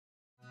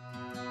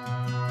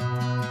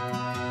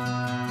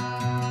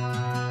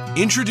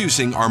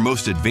Introducing our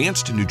most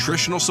advanced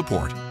nutritional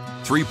support,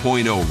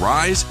 3.0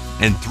 Rise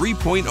and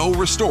 3.0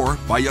 Restore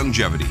by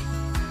YOUNGEVITY.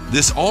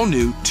 This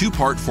all-new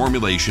two-part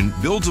formulation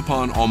builds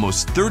upon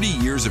almost 30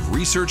 years of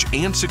research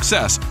and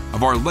success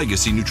of our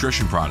legacy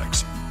nutrition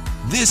products.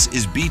 This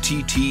is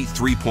BTT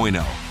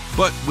 3.0,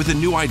 but with a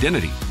new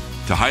identity,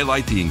 to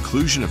highlight the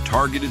inclusion of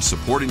targeted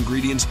support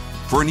ingredients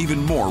for an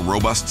even more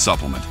robust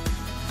supplement.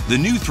 The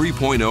new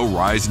 3.0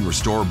 Rise and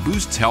Restore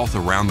boosts health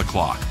around the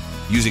clock,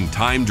 using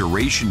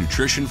time-duration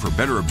nutrition for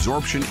better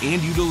absorption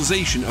and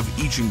utilization of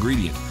each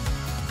ingredient.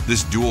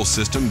 This dual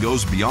system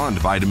goes beyond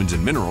vitamins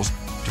and minerals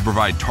to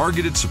provide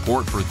targeted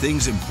support for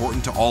things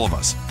important to all of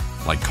us,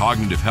 like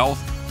cognitive health,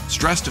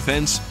 stress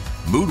defense,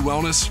 mood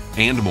wellness,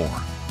 and more.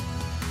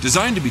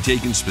 Designed to be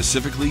taken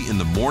specifically in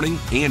the morning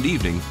and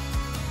evening,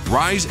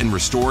 Rise and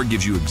Restore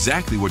gives you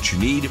exactly what you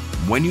need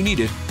when you need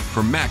it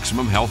for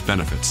maximum health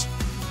benefits.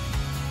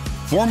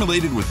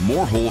 Formulated with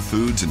more whole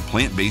foods and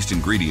plant-based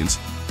ingredients,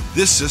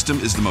 this system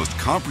is the most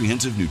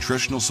comprehensive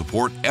nutritional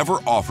support ever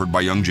offered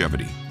by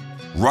YOUNGEVITY.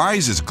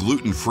 Rise is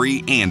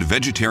gluten-free and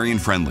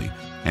vegetarian-friendly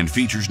and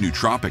features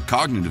nootropic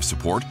cognitive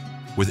support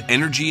with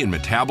energy and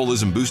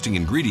metabolism-boosting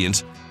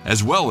ingredients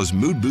as well as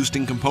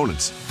mood-boosting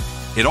components.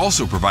 It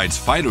also provides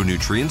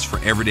phytonutrients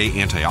for everyday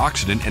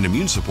antioxidant and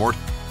immune support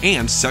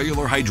and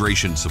cellular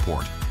hydration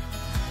support.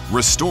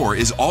 Restore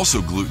is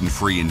also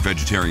gluten-free and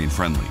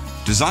vegetarian-friendly,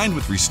 designed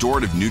with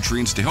restorative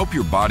nutrients to help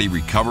your body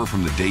recover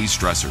from the day's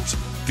stressors,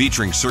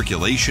 featuring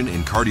circulation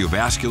and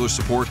cardiovascular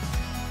support,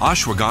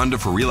 ashwagandha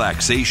for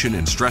relaxation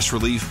and stress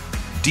relief,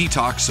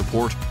 detox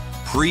support,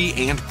 pre-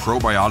 and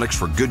probiotics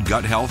for good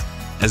gut health,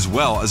 as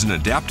well as an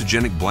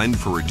adaptogenic blend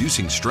for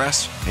reducing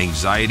stress,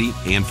 anxiety,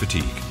 and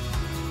fatigue.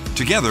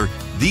 Together,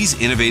 these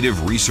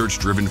innovative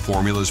research-driven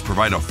formulas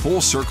provide a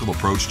full-circle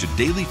approach to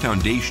daily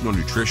foundational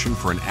nutrition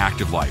for an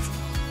active life,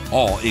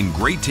 all in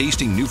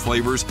great-tasting new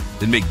flavors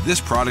that make this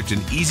product an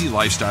easy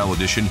lifestyle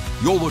addition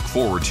you'll look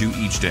forward to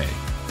each day,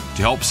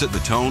 to help set the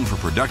tone for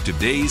productive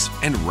days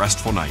and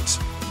restful nights.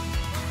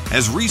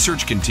 As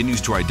research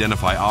continues to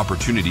identify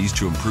opportunities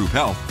to improve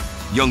health,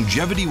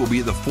 YOUNGEVITY will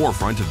be at the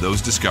forefront of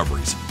those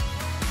discoveries.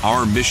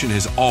 Our mission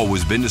has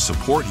always been to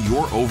support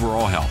your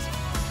overall health.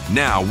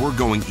 Now we're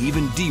going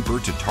even deeper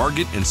to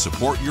target and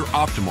support your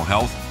optimal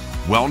health,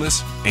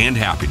 wellness, and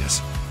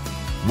happiness.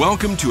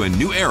 Welcome to a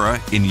new era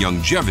in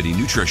YOUNGEVITY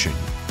nutrition.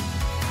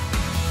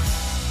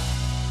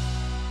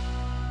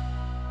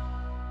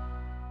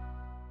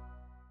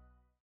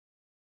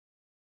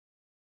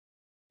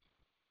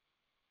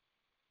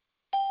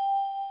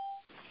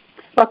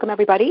 Welcome,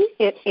 everybody.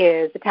 It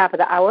is the top of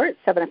the hour. It's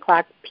 7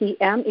 o'clock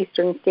p.m.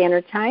 Eastern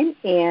Standard Time,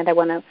 and I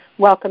want to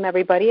welcome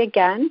everybody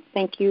again.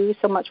 Thank you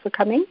so much for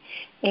coming.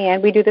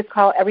 And we do this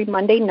call every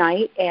Monday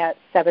night at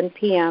 7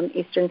 p.m.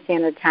 Eastern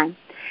Standard Time.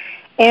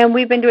 And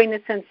we've been doing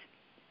this since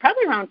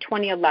probably around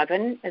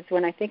 2011 is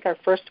when I think our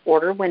first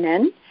order went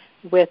in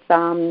with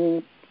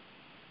the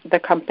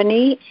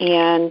company.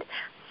 And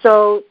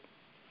so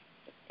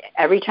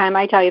every time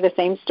I tell you the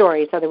same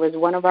story. So there was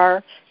one of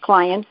our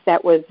clients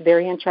that was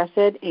very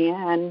interested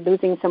in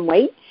losing some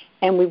weight,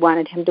 and we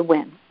wanted him to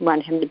win. We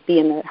wanted him to be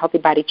in the Healthy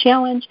Body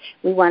Challenge.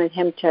 We wanted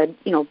him to,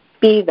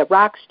 be the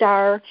rock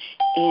star.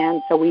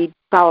 And so we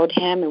followed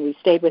him, and we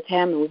stayed with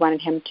him, and we wanted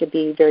him to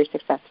be very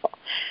successful.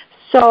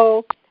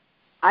 So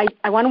I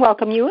want to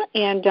welcome you,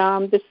 and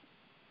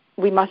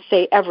we must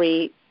say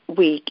every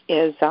week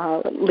is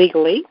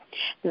legally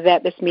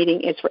that this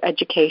meeting is for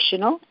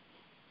educational,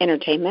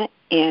 entertainment,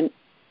 and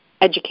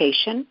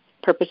education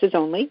purposes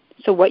only.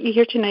 So what you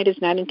hear tonight is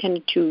not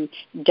intended to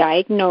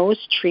diagnose,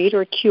 treat,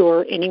 or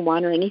cure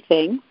anyone or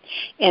anything.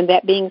 And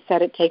that being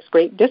said, it takes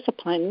great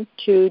discipline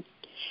to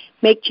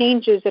make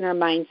changes in our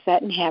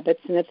mindset and habits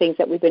and the things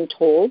that we've been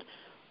told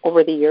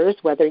over the years,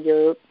 whether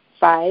you're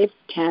 5,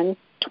 10,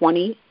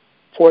 20,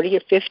 40,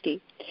 or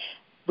 50.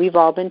 We've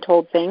all been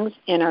told things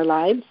in our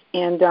lives,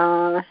 and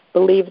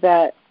believe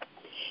that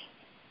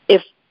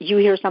if you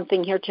hear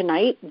something here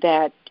tonight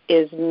that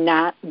is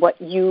not what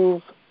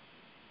you've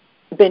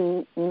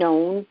been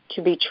known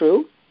to be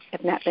true,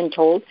 if not been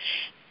told,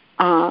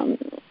 and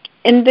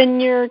then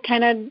you're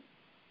kind of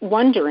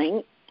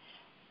wondering,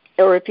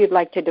 or if you'd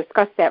like to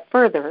discuss that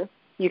further,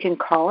 you can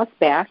call us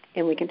back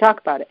and we can talk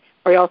about it.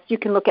 Or else you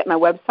can look at my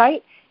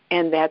website,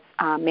 and that's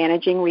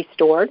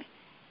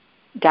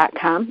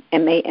managingrestored.com,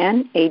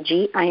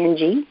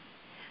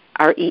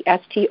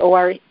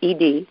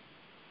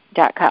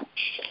 managingrestored.com.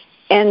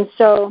 And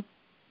so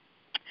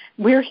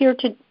we're here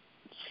to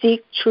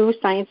seek true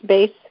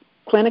science-based,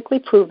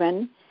 clinically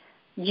proven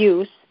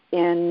use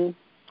in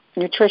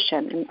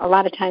nutrition. And a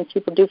lot of times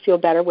people do feel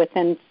better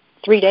within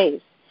 3 days.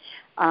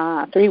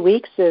 3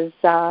 weeks is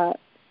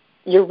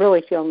you're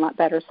really feeling a lot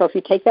better. So if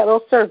you take that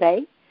little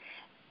survey,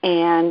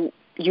 and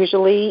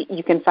usually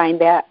you can find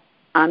that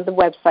on the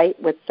website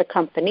with the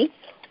company,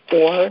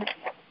 or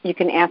you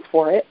can ask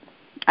for it.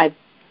 I've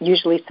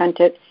usually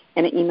sent it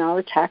in an email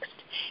or text.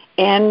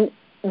 And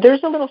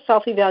there's a little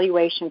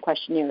self-evaluation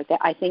questionnaire that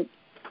I think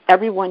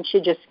everyone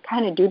should just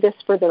kind of do this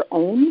for their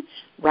own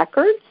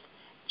records,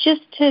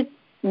 just to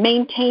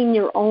maintain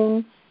your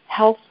own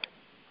health,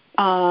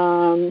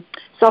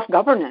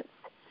 self-governance.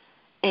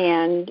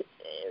 And,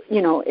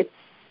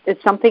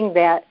 it's something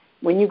that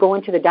when you go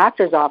into the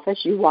doctor's office,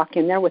 you walk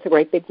in there with a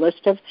great big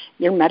list of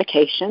your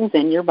medications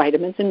and your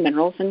vitamins and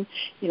minerals and,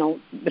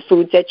 the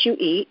foods that you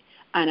eat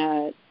on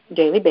a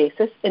daily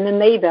basis. And then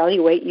they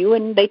evaluate you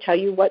and they tell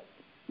you what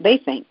they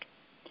think.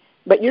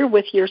 But you're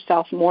with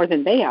yourself more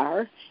than they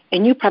are.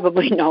 And you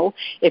probably know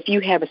if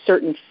you have a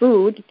certain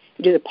food,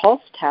 you do the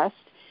pulse test,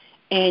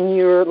 and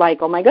you're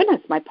like, oh, my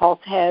goodness, my pulse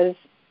has,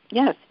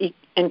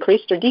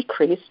 increased or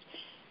decreased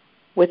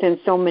within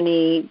so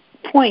many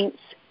points,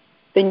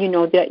 then you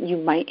know that you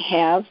might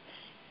have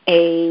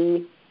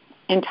a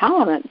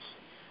intolerance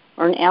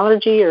or an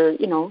allergy or,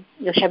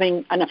 you're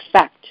having an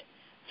effect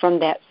from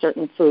that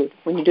certain food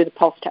when you do the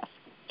pulse test.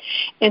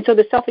 And so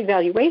the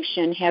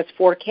self-evaluation has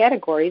 4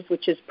 categories,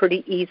 which is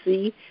pretty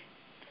easy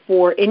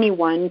for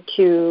anyone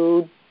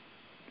to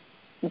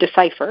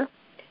decipher.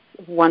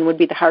 One would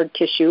be the hard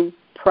tissue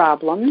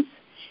problems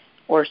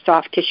or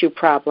soft tissue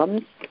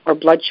problems or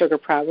blood sugar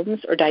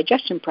problems or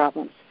digestion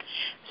problems.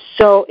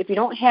 So if you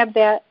don't have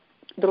that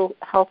little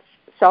health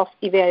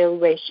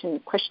self-evaluation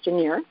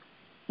questionnaire,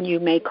 you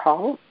may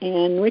call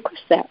and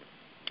request that.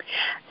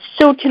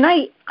 So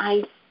tonight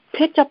I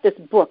picked up this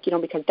book,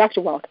 because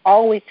Dr. Wallach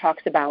always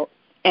talks about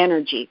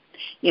energy,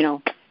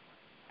 and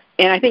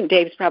I think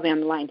Dave's probably on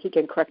the line. He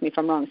can correct me if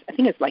I'm wrong. I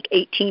think it's like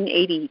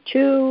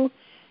 1882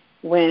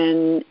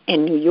 when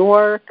in New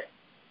York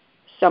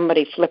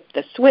somebody flipped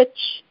the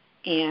switch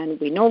and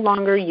we no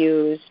longer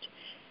used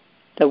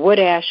the wood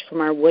ash from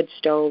our wood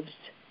stoves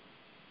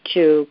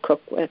to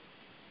cook with,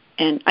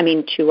 and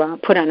to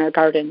put on our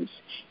gardens,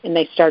 and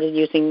they started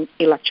using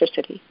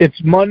electricity. It's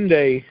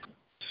Monday,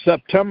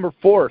 September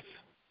 4th,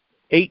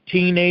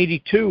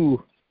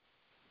 1882,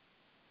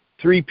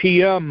 3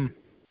 p.m.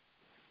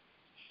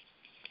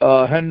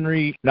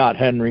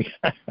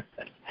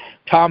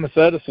 Thomas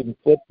Edison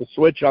flipped the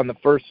switch on the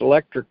first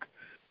electric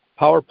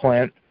power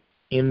plant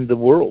in the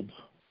world.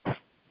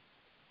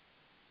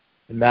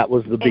 And that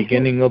was the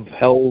beginning of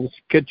Hell's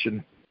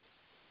Kitchen.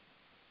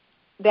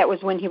 That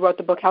was when he wrote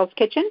the book Hell's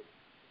Kitchen?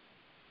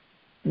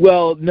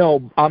 Well,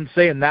 no, I'm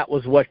saying that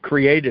was what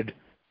created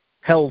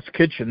Hell's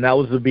Kitchen. That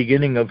was the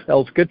beginning of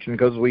Hell's Kitchen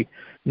because we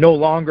no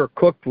longer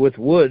cooked with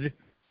wood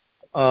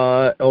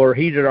or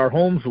heated our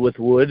homes with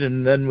wood,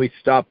 and then we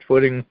stopped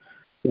putting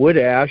wood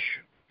ash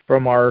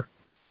from our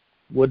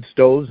wood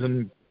stoves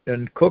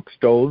and cook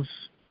stoves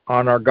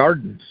on our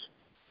gardens.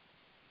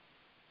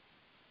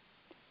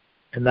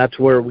 And that's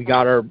where we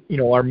got our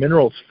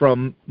minerals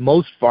from.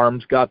 Most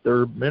farms got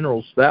their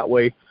minerals that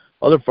way.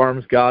 Other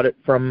farms got it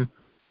from,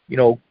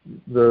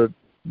 the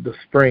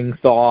spring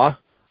thaw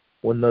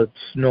when the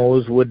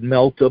snows would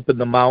melt up in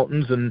the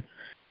mountains and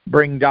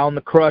bring down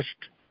the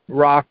crushed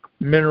rock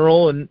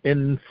mineral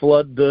and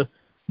flood the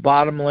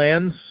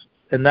bottomlands.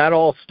 And that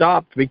all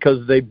stopped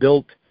because they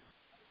built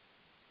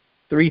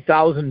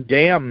 3,000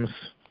 dams.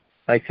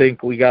 I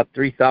think we got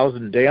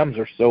 3,000 dams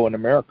or so in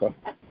America.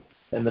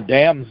 And the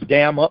dams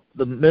dam up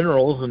the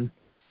minerals and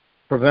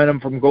prevent them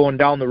from going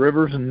down the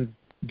rivers and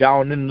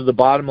down into the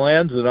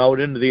bottomlands and out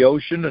into the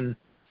ocean. And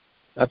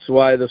that's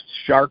why the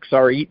sharks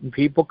are eating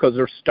people, because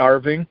they're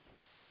starving.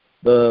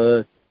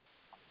 The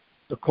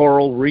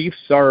coral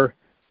reefs are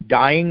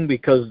dying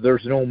because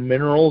there's no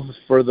minerals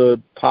for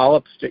the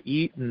polyps to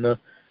eat, and the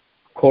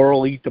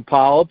coral eat the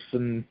polyps.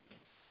 And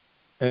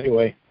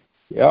anyway,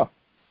 yeah,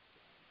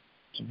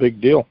 it's a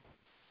big deal.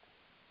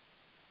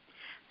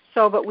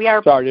 So, but we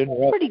are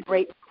pretty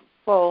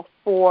grateful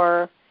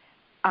for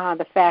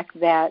the fact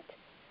that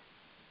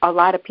a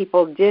lot of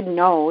people did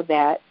know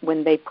that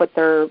when they put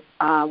their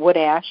wood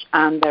ash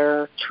on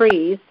their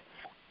trees,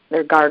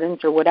 their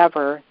gardens or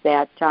whatever,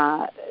 that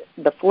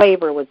the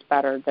flavor was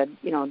better, the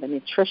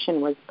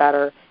nutrition was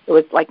better. It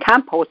was like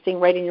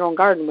composting right in your own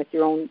garden with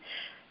your own,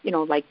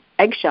 like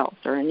eggshells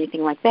or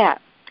anything like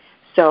that.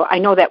 So I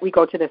know that we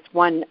go to this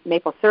one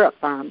maple syrup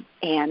farm,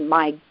 and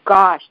my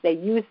gosh, they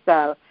use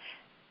the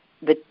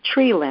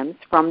tree limbs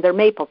from their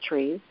maple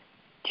trees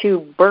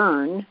to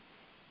burn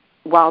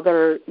while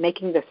they're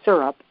making the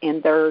syrup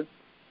in their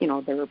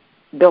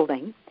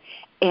building.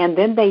 And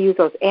then they use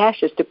those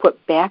ashes to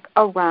put back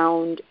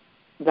around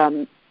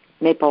the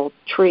maple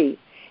tree.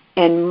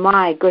 And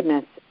my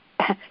goodness,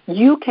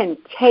 you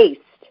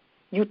taste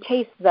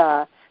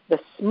the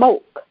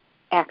smoke,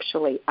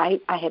 actually. I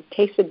have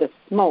tasted the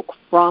smoke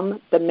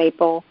from the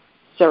maple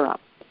syrup,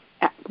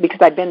 because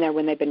I've been there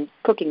when they've been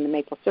cooking the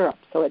maple syrup.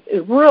 So it's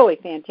a really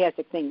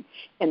fantastic thing.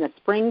 In the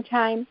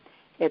springtime,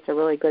 it's a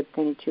really good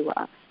thing to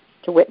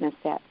witness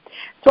that.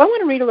 So I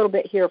want to read a little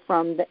bit here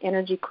from The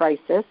Energy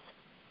Crisis,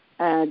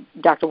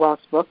 Dr.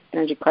 Wallach's book,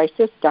 Energy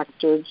Crisis,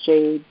 Dr.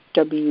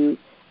 J.D.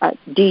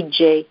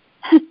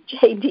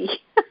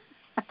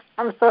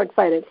 I'm so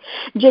excited.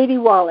 J.D.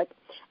 Wallach.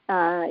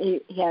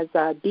 He has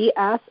a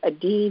BS, a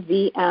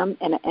DVM,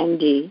 and an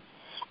ND.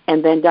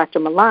 And then Dr.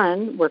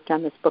 Milan worked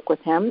on this book with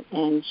him,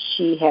 and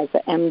she has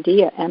an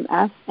MD, a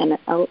MS, and an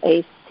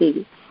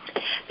LAC.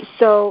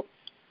 So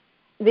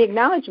the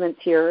acknowledgments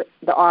here,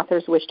 the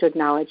authors wish to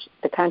acknowledge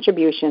the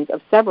contributions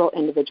of several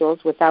individuals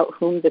without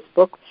whom this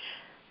book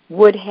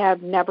would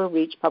have never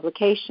reached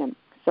publication.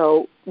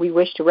 So we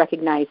wish to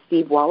recognize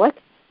Steve Wallach,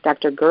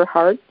 Dr.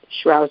 Gerhard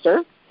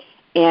Schrauzer,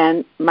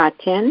 and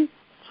Martin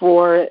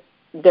for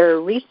their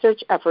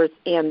research efforts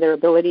and their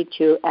ability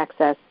to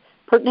access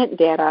pertinent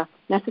data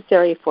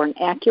necessary for an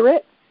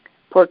accurate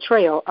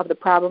portrayal of the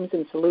problems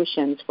and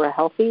solutions for a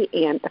healthy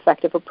and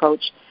effective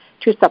approach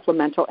to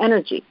supplemental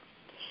energy.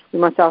 We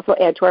must also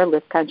add to our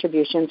list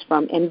contributions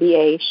from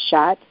NBA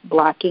shot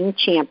blocking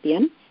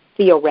champion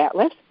Theo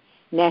Ratliff,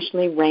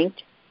 nationally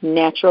ranked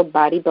natural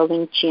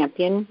bodybuilding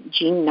champion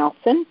Gene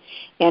Nelson,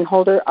 and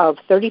holder of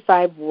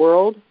 35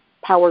 world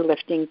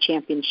powerlifting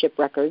championship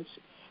records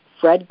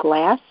Fred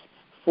Glass,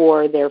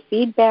 for their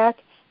feedback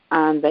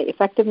on the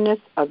effectiveness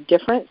of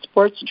different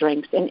sports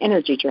drinks and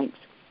energy drinks.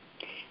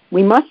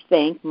 We must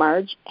thank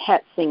Marge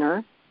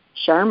Hetzinger,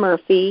 Shar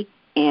Murphy,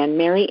 and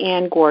Mary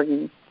Ann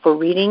Gordon for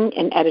reading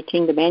and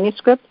editing the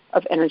manuscript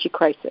of Energy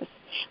Crisis.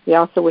 We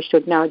also wish to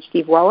acknowledge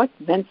Steve Wallach,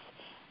 Vince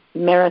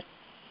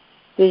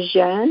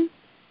Marasijan,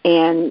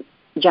 and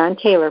John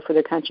Taylor for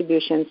their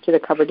contributions to the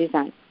cover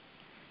design.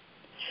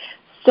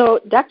 So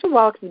Dr.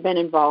 Wallach has been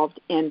involved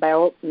in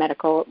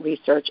biomedical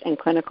research and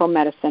clinical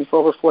medicine for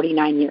over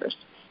 49 years.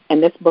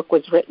 And this book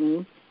was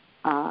written,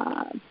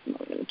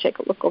 let me take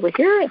a look over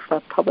here at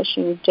the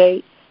publishing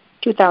date,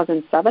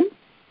 2007.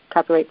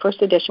 Copyright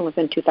first edition was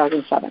in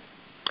 2007.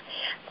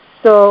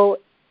 So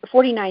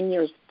 49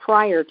 years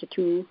prior to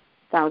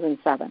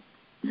 2007.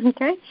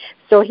 Okay?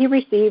 So he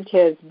received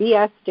his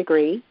B.S.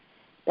 degree,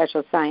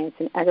 Bachelor of Science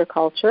in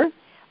Agriculture,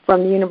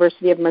 from the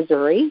University of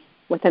Missouri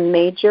with a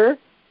major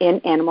in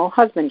animal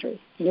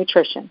husbandry,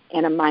 nutrition,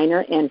 and a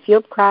minor in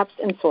field crops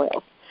and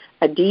soils,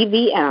 a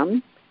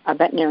DVM, a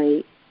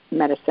veterinary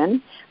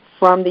medicine,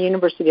 from the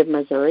University of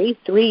Missouri,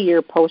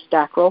 3-year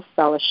postdoctoral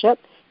fellowship,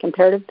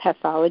 comparative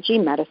pathology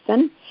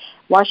medicine,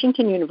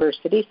 Washington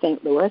University,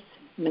 St. Louis,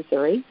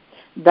 Missouri,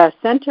 the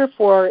Center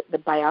for the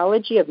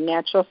Biology of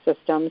Natural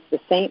Systems, the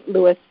St.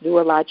 Louis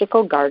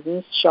Zoological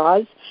Gardens,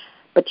 Shaw's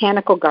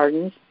Botanical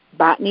Gardens,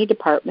 Botany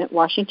Department,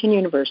 Washington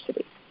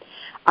University,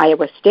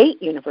 Iowa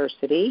State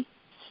University,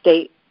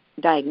 State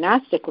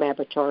Diagnostic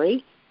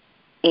Laboratory,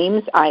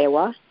 Ames,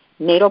 Iowa,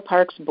 Natal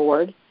Parks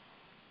Board,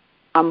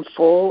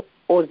 Umfol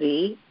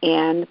Ozi,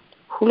 and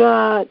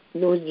Hula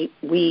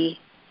Nui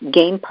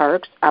Game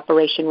Parks,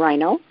 Operation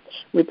Rhino,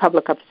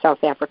 Republic of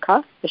South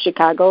Africa, the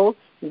Chicago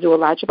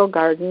Zoological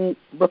Garden,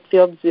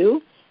 Brookfield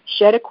Zoo,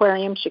 Shedd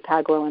Aquarium,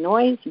 Chicago,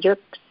 Illinois,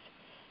 Yerkes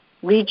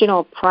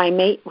Regional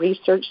Primate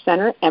Research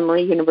Center,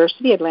 Emory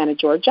University, Atlanta,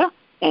 Georgia,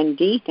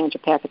 ND,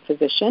 naturopathic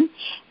physician,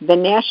 the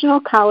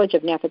National College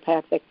of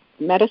Naturopathic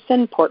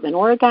Medicine, Portland,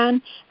 Oregon,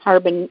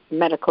 Harbin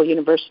Medical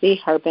University,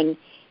 Harbin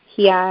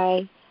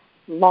Hiai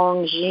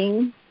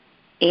Longjing,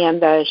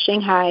 and the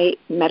Shanghai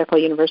Medical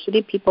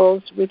University,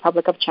 People's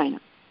Republic of China.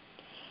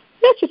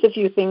 That's just a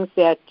few things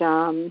that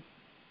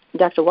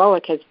Dr.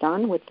 Wallach has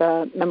done with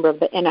a member of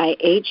the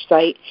NIH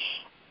site,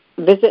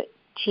 visit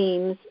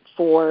teams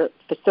for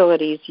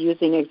facilities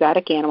using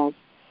exotic animals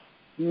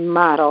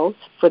models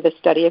for the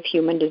study of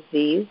human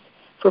disease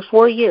for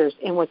 4 years,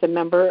 and was a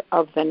member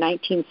of the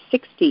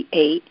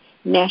 1968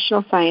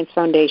 National Science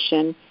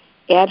Foundation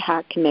Ad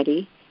Hoc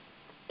Committee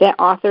that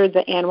authored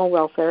the Animal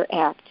Welfare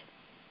Act,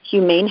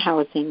 Humane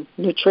Housing,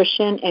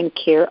 Nutrition, and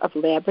Care of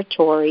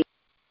Laboratory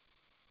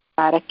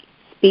Exotic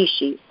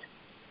Species.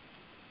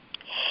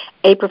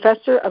 A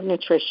professor of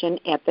nutrition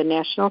at the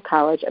National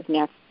College of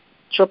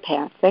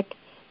Naturopathic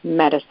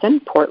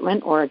Medicine,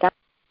 Portland, Oregon.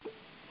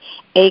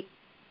 A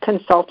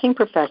consulting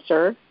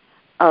professor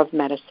of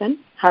medicine,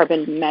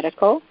 Harbin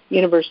Medical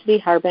University,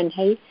 Harbin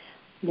He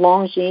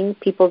Longjing,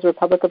 People's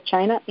Republic of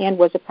China, and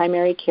was a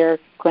primary care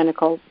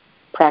clinical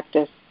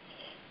practice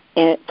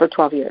for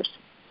 12 years.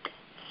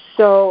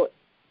 So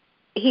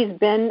he's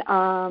been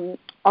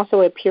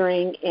also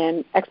appearing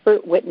in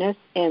expert witness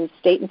in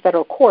state and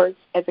federal courts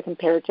as a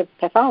comparative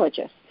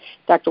pathologist.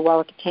 Dr.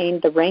 Wallach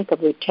attained the rank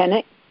of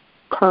lieutenant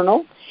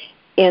colonel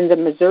in the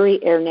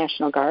Missouri Air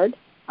National Guard,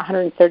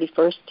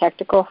 131st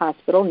Tactical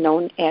Hospital,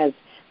 known as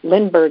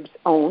Lindbergh's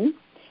Own,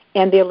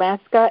 and the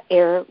Alaska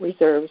Air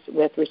Reserves,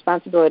 with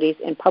responsibilities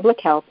in public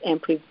health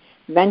and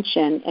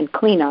prevention and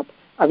cleanup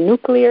of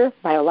nuclear,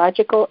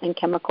 biological, and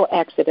chemical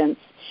accidents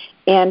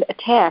and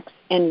attacks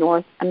in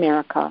North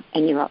America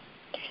and Europe.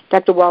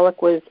 Dr.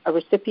 Wallach was a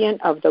recipient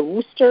of the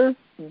Worcester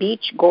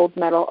Beach Gold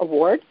Medal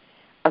Award,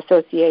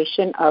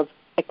 Association of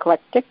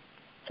Eclectic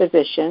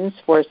Physicians,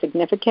 for a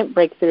significant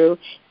breakthrough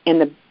in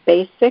the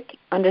basic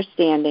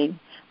understanding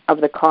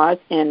of the cause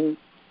and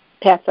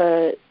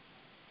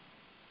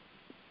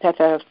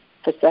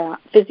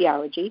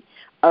pathophysiology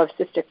of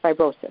cystic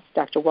fibrosis.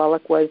 Dr.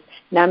 Wallach was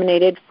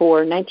nominated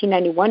for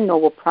 1991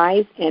 Nobel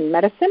Prize in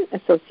Medicine,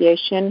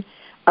 Association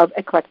of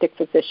Eclectic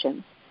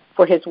Physicians,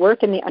 for his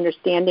work in the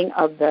understanding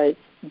of the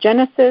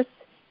genesis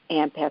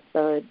and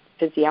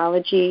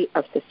pathophysiology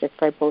of cystic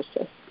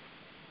fibrosis.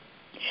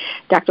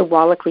 Dr.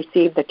 Wallach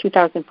received the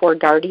 2004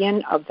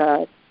 Guardian of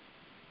the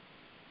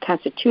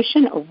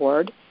Constitution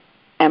Award,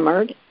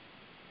 Emard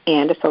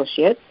and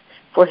Associates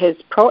for his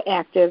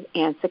proactive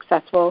and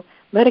successful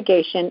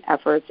litigation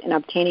efforts in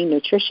obtaining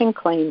nutrition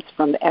claims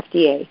from the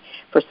FDA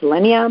for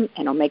selenium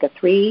and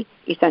omega-3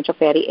 essential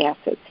fatty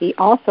acids. He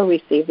also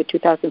received the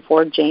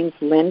 2004 James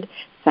Lind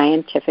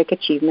Scientific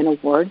Achievement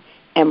Award,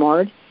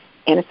 Emard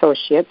and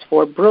Associates,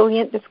 for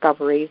brilliant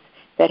discoveries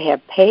that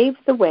have paved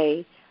the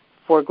way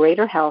for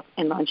greater health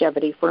and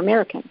longevity for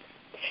Americans.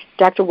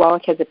 Dr.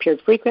 Wallach has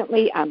appeared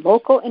frequently on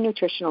local and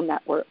nutritional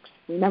networks.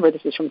 Remember,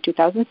 this is from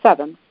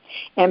 2007,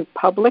 and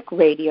public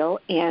radio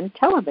and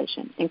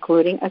television,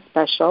 including a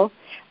special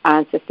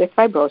on cystic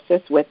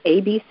fibrosis with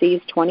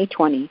ABC's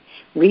 2020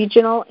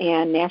 regional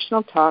and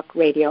national talk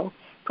radio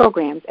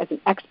programs as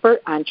an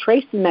expert on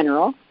trace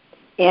mineral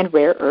and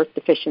rare earth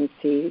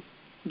deficiency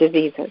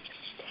diseases.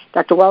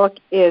 Dr. Wallach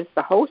is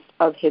the host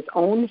of his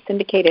own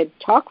syndicated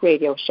talk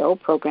radio show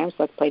programs,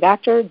 Let's Play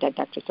Doctor, Dead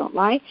Doctors Don't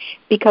Lie,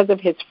 because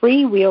of his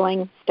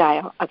freewheeling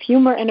style of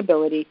humor and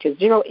ability to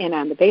zero in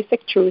on the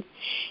basic truth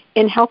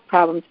in health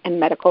problems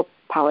and medical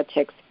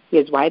politics. He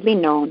is widely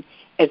known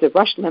as the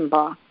Rush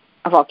Limbaugh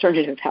of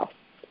alternative health.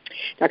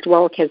 Dr.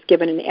 Wallach has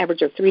given an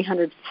average of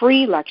 300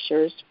 free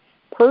lectures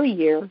per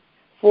year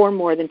for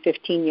more than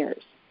 15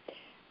 years,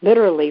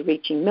 literally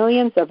reaching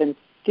millions of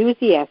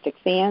enthusiastic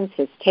fans.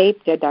 His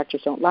tape, Dead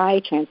Doctors Don't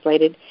Lie,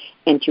 translated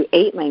into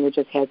 8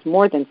 languages, has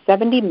more than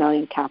 70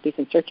 million copies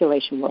in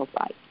circulation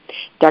worldwide.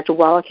 Dr.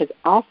 Wallach has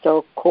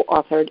also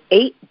co-authored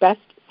 8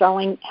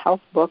 best-selling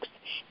health books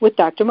with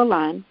Dr.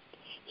 Milan.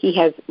 He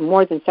has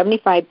more than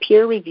 75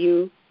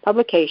 peer-reviewed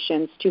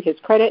publications to his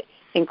credit,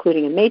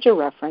 including a major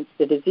reference,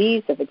 The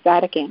Disease of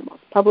Exotic Animals,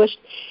 published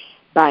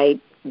by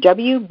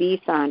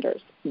W.B.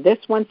 Saunders. This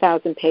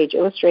 1,000-page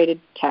illustrated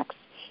text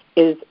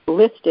is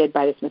listed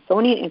by the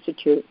Smithsonian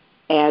Institute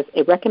as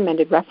a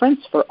recommended reference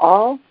for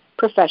all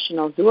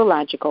professional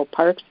zoological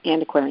parks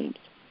and aquariums.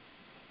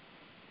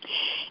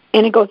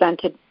 And it goes on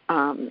to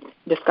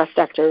discuss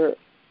Dr.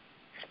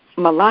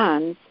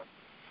 Milan's,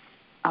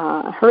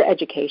 her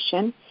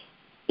education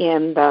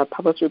in the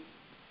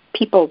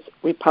People's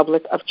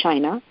Republic of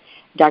China.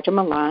 Dr.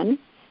 Milan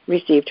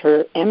received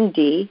her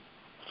MD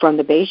from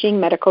the Beijing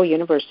Medical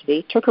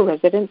University, took a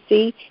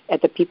residency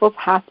at the People's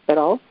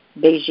Hospital,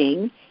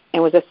 Beijing,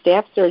 and was a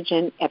staff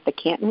surgeon at the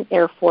Canton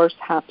Air Force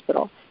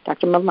Hospital.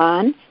 Dr.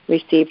 Milan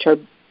received her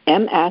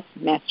MS,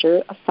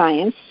 Master of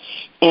Science,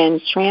 in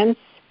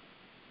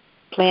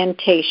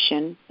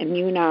Transplantation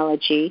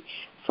Immunology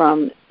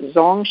from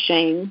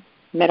Zhongshan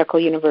Medical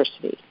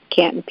University,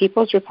 Canton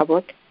People's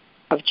Republic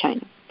of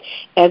China.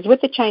 As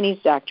with the Chinese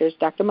doctors,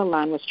 Dr.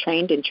 Milan was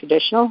trained in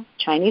traditional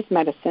Chinese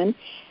medicine.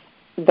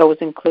 Those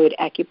include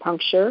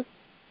acupuncture,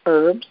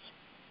 herbs,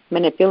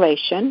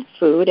 manipulation,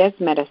 food as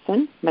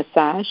medicine,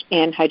 massage,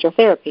 and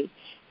hydrotherapy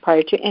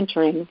prior to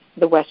entering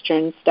the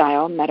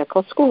Western-style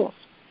medical schools.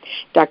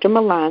 Dr.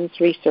 Milan's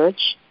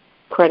research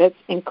credits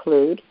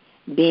include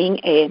being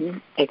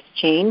an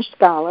exchange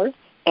scholar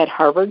at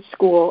Harvard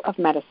School of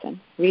Medicine,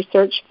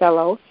 research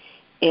fellow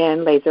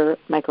in laser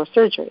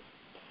microsurgery,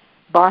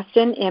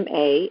 Boston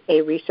MA,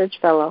 a research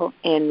fellow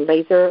in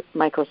laser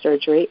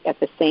microsurgery at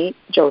the St.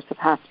 Joseph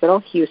Hospital,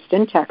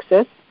 Houston,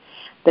 Texas,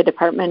 the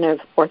Department of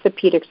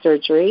Orthopedic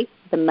Surgery,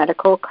 the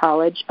Medical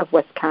College of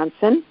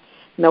Wisconsin,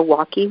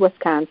 Milwaukee,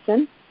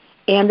 Wisconsin,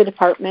 and the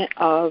Department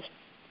of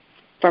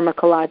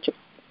Pharmacology,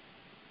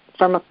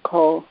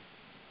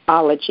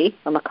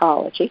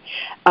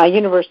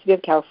 University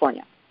of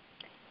California.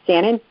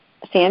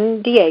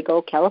 San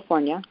Diego,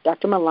 California,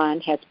 Dr. Milan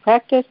has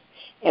practiced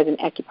as an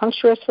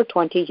acupuncturist for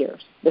 20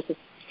 years. This is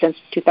since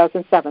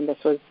 2007 this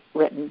was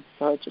written,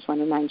 so I just want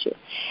to remind you.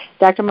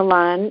 Dr.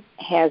 Milan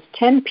has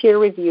 10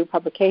 peer-reviewed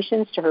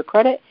publications to her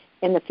credit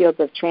in the fields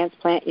of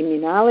transplant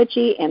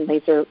immunology and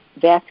laser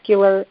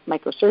vascular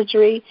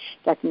microsurgery.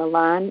 Dr.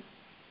 Milan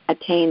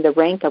attained the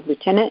rank of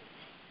lieutenant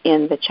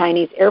in the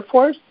Chinese Air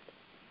Force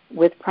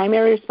with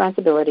primary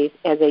responsibilities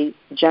as a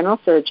general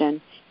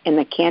surgeon in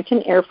the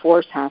Canton Air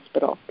Force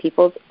Hospital,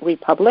 People's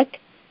Republic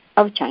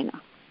of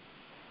China.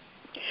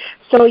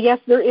 So, yes,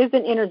 there is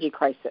an energy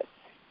crisis,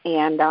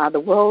 and the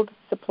world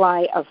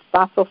supply of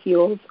fossil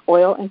fuels,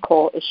 oil and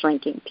coal, is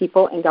shrinking.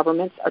 People and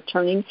governments are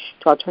turning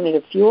to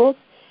alternative fuels,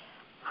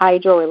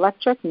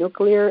 hydroelectric,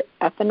 nuclear,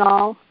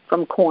 ethanol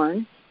from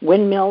corn,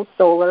 windmills,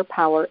 solar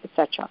power,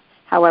 etc.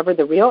 However,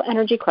 the real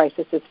energy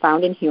crisis is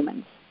found in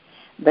humans.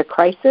 The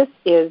crisis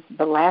is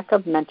the lack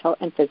of mental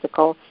and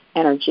physical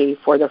energy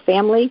for their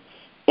family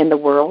in the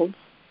world's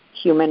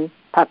human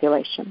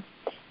population.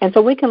 And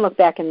so we can look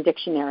back in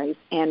dictionaries,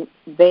 and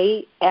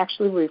they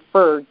actually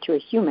referred to a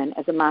human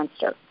as a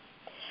monster.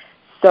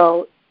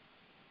 So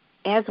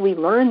as we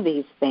learn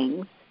these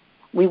things,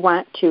 we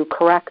want to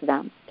correct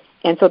them.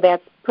 And so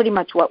that's pretty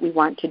much what we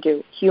want to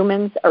do.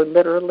 Humans are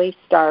literally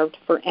starved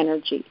for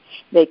energy.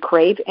 They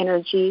crave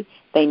energy,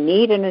 they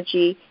need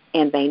energy,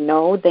 and they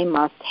know they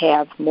must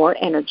have more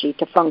energy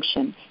to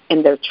function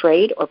in their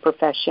trade or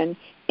profession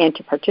and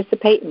to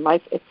participate in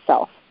life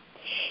itself.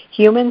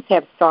 Humans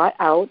have sought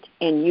out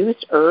and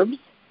used herbs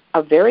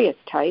of various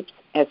types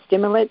as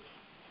stimulants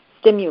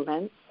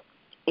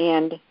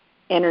and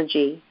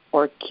energy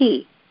or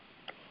qi,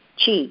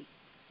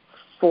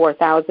 for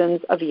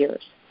thousands of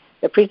years.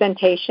 The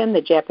presentation,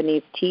 the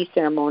Japanese tea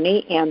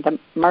ceremony, and the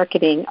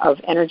marketing of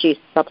energy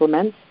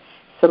supplements,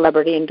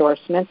 celebrity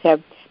endorsements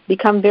have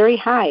become very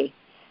high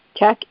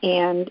tech,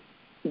 and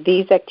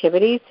these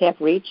activities have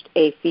reached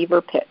a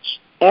fever pitch.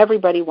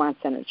 Everybody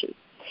wants energy.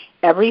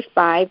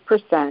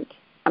 85%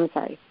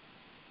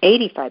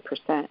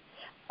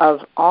 of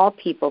all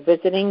people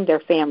visiting their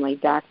family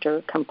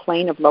doctor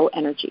complain of low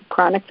energy,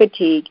 chronic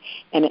fatigue,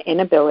 and an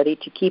inability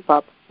to keep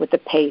up with the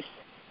pace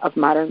of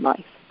modern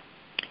life.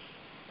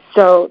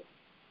 So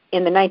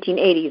in the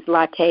 1980s,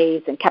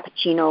 lattes and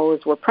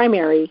cappuccinos were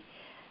primarily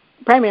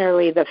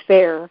the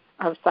fare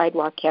of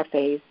sidewalk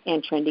cafes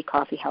and trendy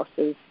coffee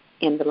houses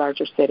in the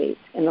larger cities.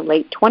 In the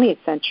late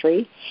 20th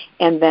century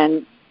and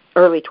then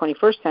early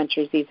 21st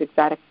century, these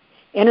exotic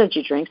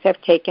energy drinks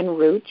have taken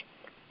root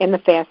in the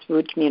fast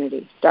food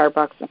community.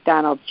 Starbucks,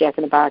 McDonald's, Jack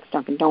in the Box,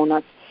 Dunkin'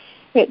 Donuts,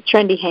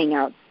 trendy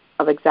hangouts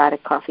of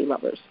exotic coffee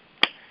lovers.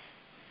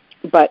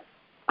 But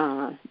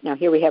now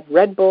here we have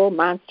Red Bull,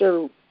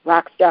 Monster,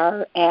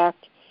 Rockstar,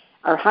 Act,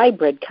 are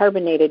hybrid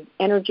carbonated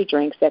energy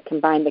drinks that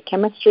combine the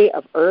chemistry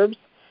of herbs,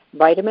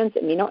 vitamins,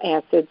 amino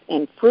acids,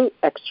 and fruit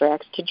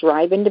extracts to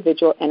drive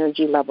individual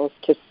energy levels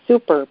to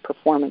super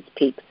performance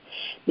peaks.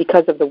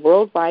 Because of the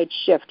worldwide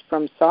shift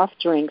from soft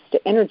drinks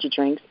to energy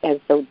drinks as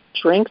the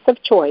drinks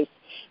of choice,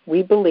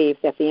 we believe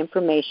that the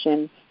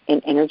information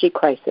in energy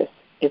crisis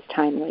is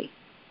timely.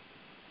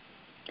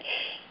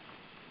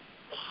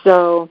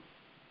 So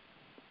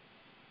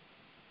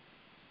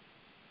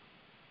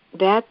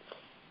that's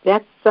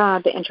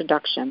the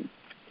introduction.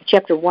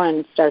 Chapter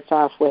 1 starts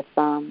off with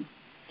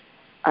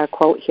a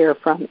quote here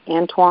from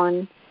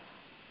Antoine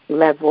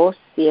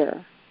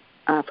Lavoisier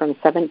from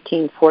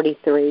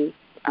 1743.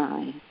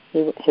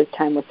 His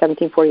time was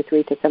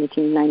 1743 to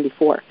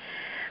 1794.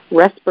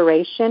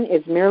 Respiration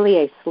is merely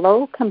a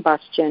slow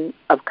combustion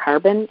of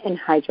carbon and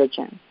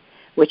hydrogen,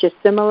 which is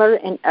similar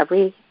in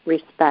every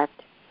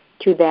respect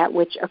to that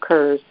which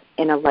occurs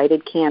in a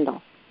lighted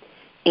candle.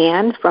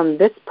 And from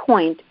this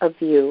point of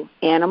view,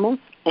 animals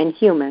and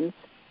humans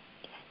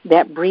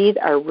that breathe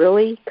are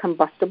really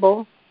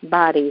combustible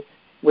bodies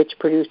which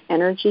produce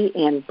energy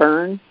and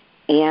burn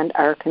and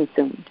are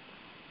consumed.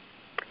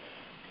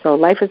 So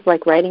life is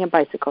like riding a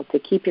bicycle. To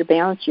keep your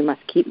balance, you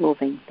must keep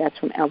moving. That's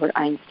from Albert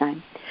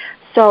Einstein.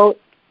 So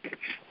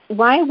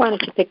why I wanted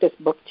to pick this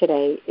book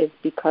today is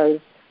because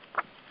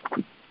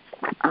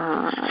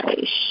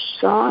I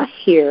saw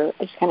here,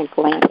 I just kind of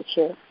glanced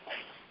here,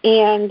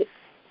 and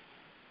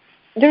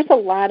there's a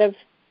lot of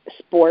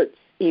sports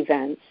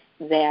events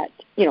that,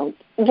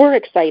 we're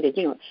excited.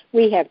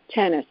 We have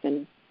tennis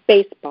and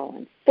baseball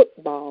and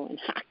football and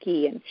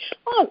hockey and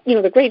all,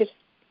 the greatest,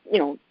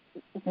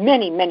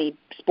 many, many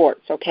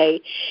sports, okay?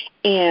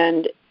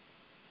 And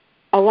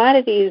a lot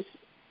of these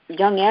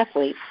young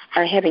athletes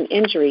are having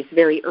injuries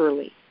very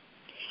early.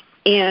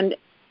 And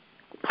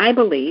I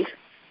believe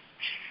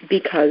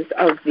because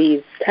of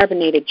these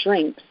carbonated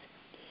drinks,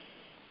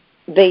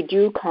 they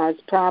do cause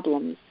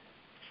problems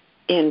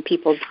in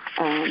people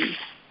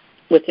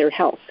with their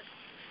health.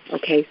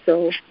 Okay,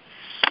 so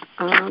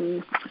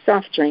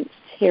soft drinks.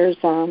 Here's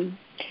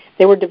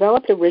they were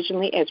developed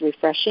originally as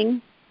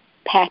refreshing,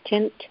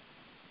 patented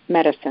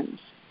medicines.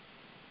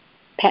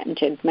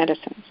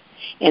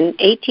 In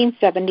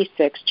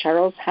 1876,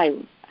 Charles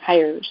Hires,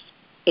 Hires,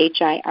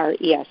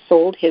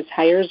 sold his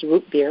Hires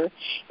root beer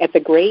at the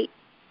Great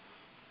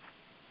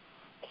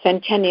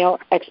Centennial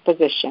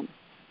Exposition.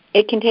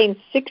 It contains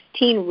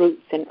 16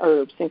 roots and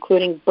herbs,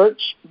 including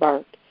birch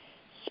bark,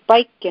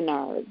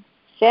 spikenard,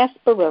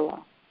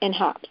 sarsaparilla, and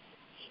hops.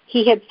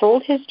 He had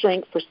sold his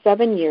drink for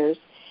 7 years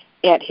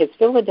at his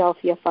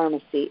Philadelphia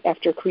pharmacy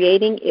after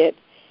creating it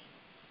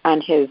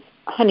on his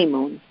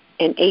honeymoon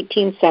in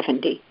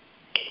 1870.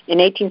 In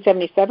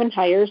 1877,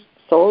 Hires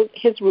sold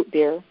his root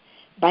beer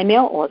by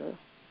mail order,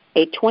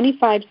 a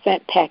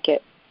 25-cent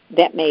packet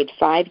that made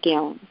 5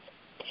 gallons.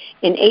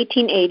 In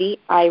 1880,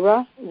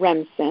 Ira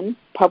Remsen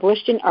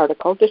published an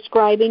article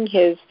describing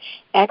his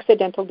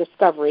accidental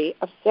discovery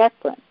of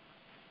saccharin,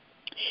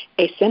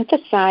 a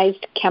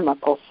synthesized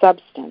chemical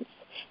substance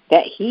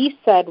that he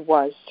said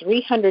was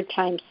 300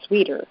 times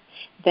sweeter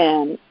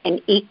than an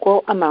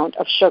equal amount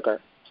of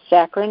sugar.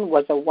 Saccharin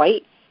was a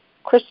white,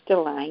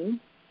 crystalline,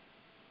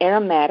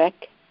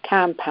 aromatic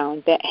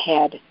compound that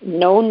had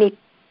no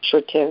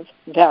nutritive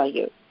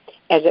value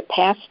as it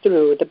passed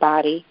through the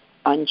body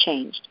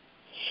unchanged.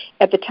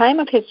 At the time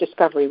of his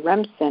discovery,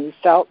 Remsen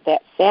felt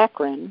that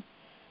saccharin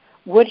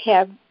would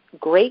have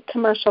great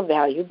commercial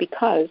value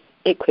because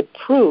it could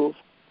prove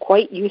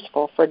quite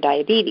useful for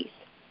diabetes,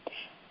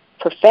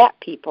 for fat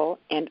people,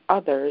 and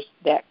others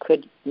that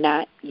could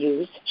not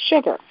use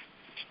sugar.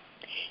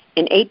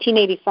 In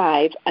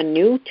 1885, a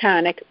new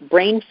tonic,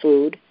 brain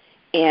food,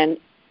 and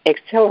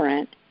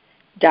accelerant,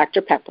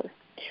 Dr. Pepper,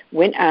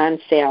 went on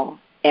sale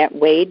at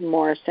Wade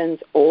Morrison's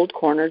Old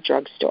Corner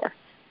drugstore.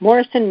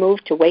 Morrison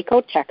moved to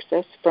Waco,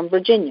 Texas from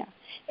Virginia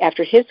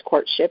after his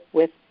courtship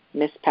with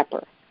Miss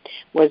Pepper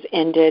was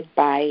ended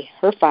by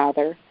her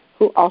father,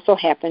 who also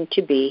happened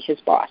to be his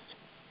boss.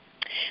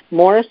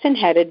 Morrison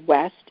headed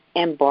west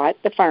and bought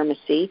the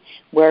pharmacy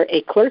where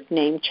a clerk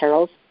named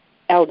Charles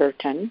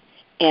Elderton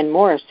and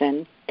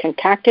Morrison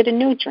concocted a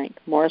new drink.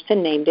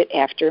 Morrison named it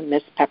after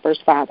Miss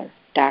Pepper's father,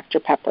 Dr.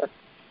 Pepper.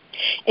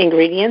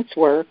 Ingredients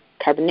were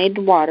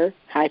carbonated water,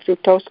 high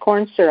fructose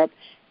corn syrup,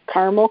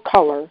 caramel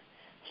color,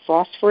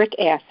 phosphoric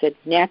acid,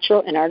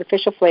 natural and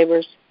artificial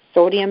flavors,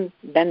 sodium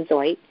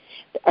benzoate,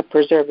 a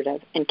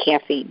preservative, and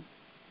caffeine.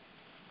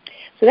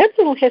 So that's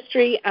a little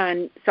history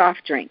on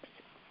soft drinks.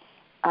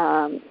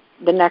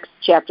 The next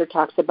chapter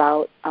talks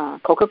about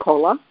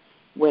Coca-Cola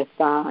with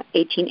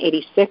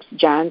 1886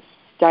 John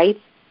Stipe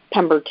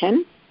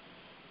Pemberton,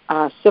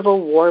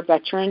 Civil War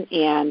veteran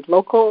and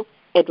local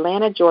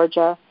Atlanta,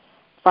 Georgia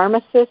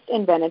pharmacist,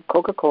 invented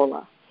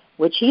Coca-Cola,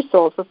 which he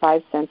sold for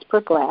 5 cents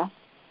per glass.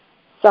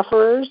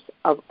 Sufferers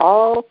of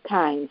all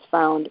kinds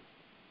found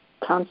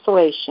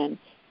consolation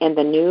in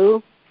the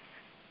new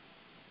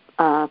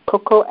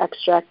cocoa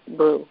extract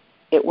brew.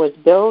 It was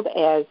billed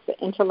as the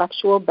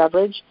intellectual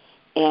beverage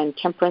and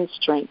temperance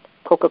drink.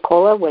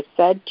 Coca-Cola was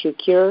said to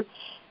cure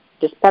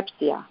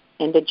dyspepsia,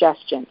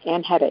 indigestion,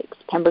 and headaches.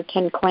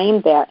 Pemberton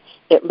claimed that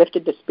it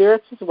lifted the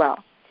spirits as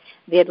well.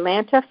 The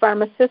Atlanta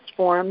pharmacists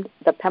formed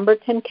the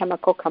Pemberton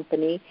Chemical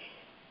Company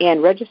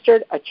and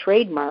registered a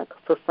trademark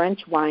for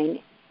French wine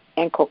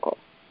and cocoa,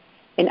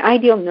 an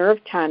ideal nerve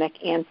tonic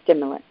and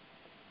stimulant.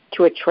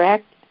 To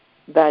attract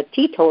the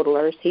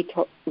teetotalers, he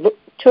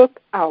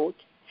took out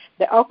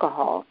the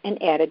alcohol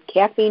and added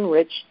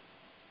caffeine-rich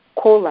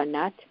cola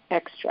nut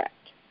extract.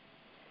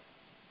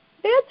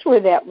 That's where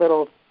that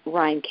little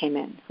rhyme came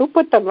in. Who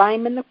put the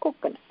lime in the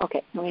coconut?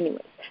 Okay, no,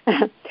 anyways.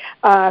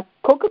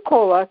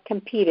 Coca-Cola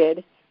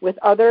competed with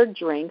other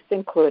drinks,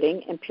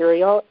 including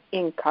Imperial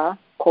Inca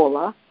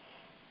Cola,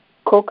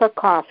 Coca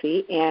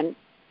Coffee, and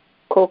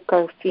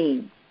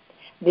Coca-Fiend.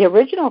 The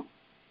original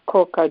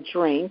Coca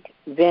drink,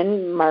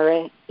 Vin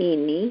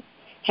Marini,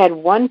 had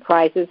won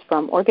prizes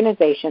from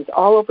organizations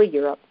all over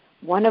Europe,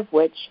 one of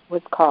which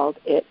was called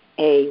it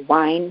a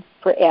wine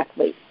for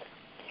athletes.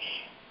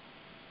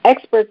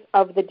 Experts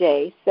of the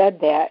day said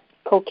that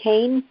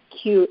cocaine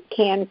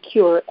can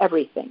cure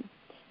everything,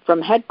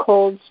 from head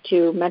colds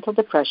to mental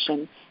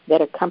depression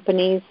that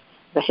accompanies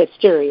the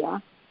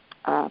hysteria,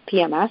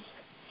 PMS,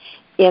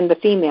 in the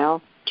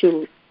female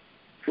to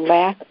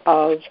lack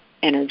of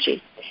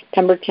energy.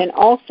 Pemberton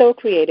also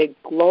created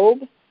Globe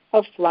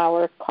of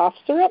Flower cough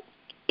syrup,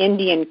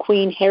 Indian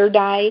Queen hair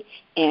dye,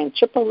 and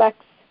Triple X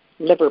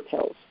liver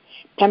pills.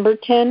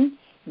 Pemberton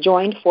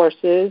joined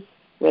forces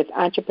with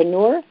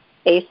entrepreneur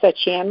Asa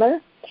Chandler,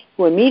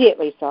 who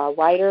immediately saw a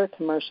wider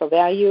commercial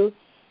value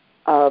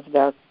of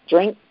the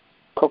drink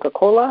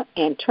Coca-Cola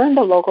and turned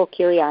the local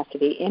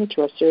curiosity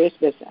into a serious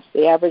business.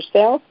 The average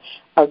sales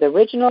of the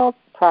original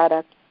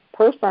product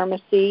per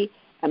pharmacy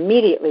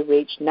immediately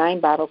reached 9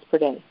 bottles per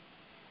day.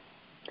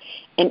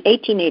 In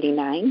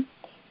 1889,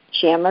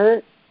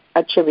 Chandler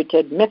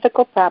attributed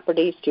mythical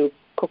properties to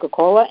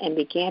Coca-Cola and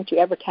began to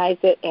advertise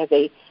it as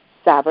a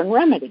sovereign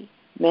remedy.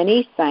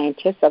 Many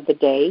scientists of the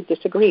day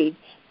disagreed.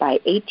 By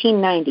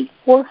 1890,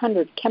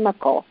 400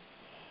 clinical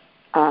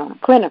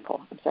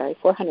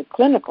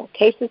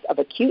cases of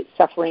acute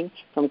suffering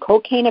from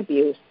cocaine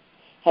abuse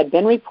had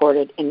been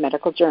reported in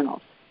medical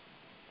journals.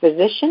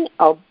 Physician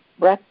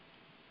Albrecht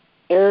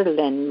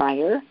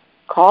Erlenmeyer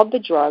called the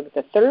drug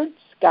the third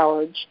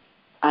scourge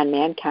on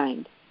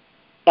mankind,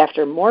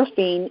 after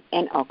morphine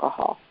and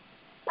alcohol.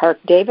 Park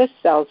Davis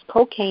sells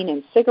cocaine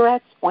in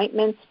cigarettes,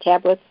 ointments,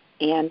 tablets,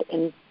 and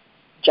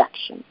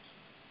injections.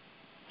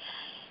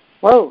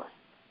 Whoa,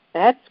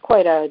 that's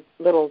quite a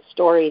little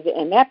story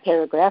in that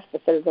paragraph, the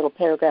third little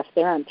paragraph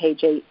there on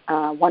page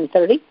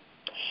 130.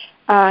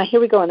 Here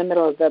we go in the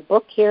middle of the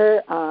book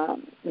here,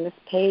 in this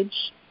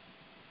page.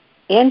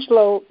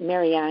 Angelo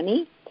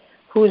Mariani,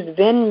 whose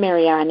Vin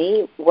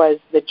Mariani was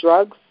the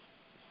drug's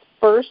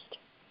first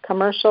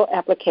commercial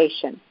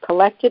application,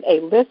 collected a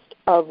list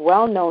of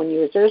well-known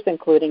users,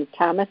 including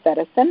Thomas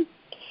Edison,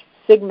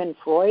 Sigmund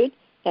Freud,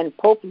 and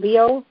Pope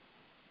Leo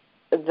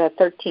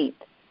XIII,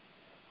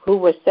 who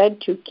was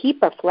said to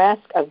keep a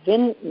flask of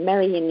Vin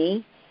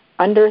Mariani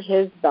under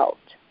his belt.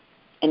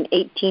 In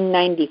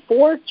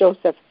 1894,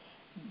 Joseph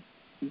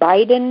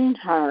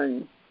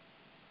Biedenharn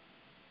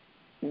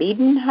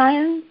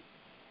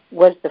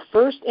was the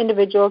first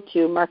individual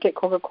to market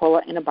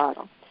Coca-Cola in a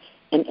bottle.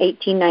 In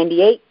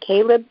 1898,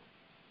 Caleb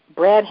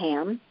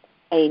Bradham,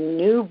 a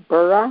New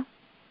Borough,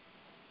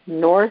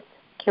 North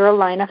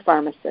Carolina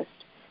pharmacist,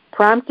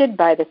 prompted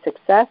by the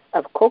success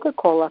of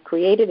Coca-Cola,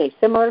 created a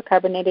similar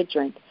carbonated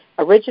drink.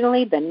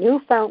 Originally, the new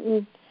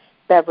fountain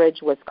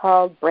beverage was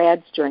called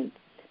Brad's Drink,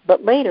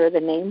 but later the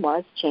name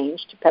was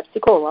changed to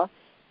Pepsi-Cola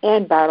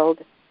and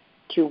bottled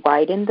to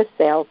widen the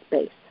sales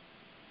base.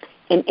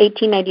 In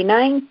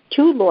 1899,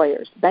 2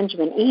 lawyers,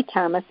 Benjamin E.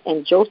 Thomas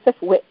and Joseph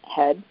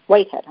Whitehead,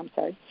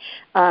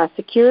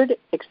 secured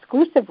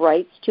exclusive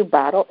rights to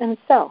bottle and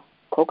sell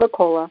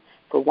Coca-Cola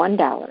for $1.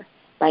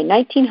 By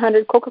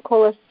 1900,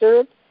 Coca-Cola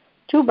served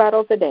 2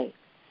 bottles a day.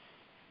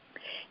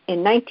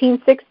 In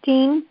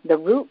 1916, the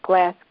root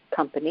glass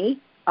Company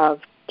of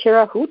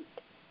Terre Haute,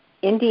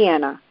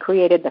 Indiana,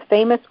 created the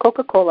famous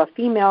Coca-Cola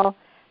female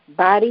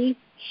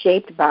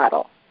body-shaped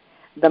bottle.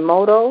 The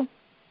motto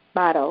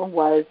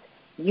was,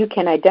 "You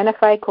can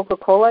identify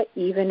Coca-Cola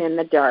even in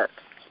the dark."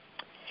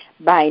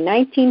 By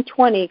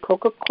 1920,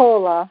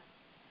 Coca-Cola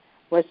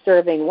was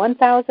serving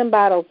 1,000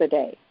 bottles a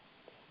day.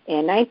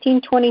 In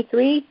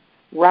 1923,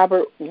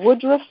 Robert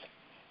Woodruff,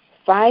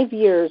 5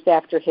 years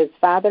after his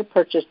father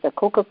purchased the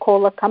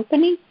Coca-Cola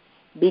Company,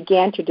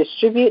 began to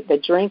distribute the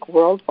drink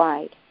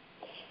worldwide.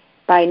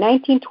 By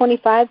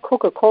 1925,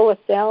 Coca-Cola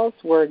sales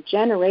were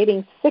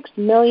generating $6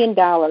 million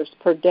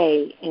per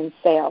day in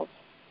sales.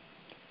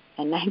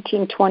 In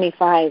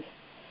 1925,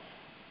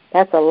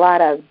 that's a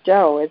lot of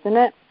dough, isn't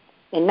it?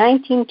 In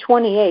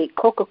 1928,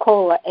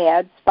 Coca-Cola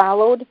ads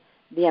followed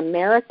the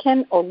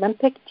American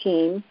Olympic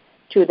team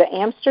to the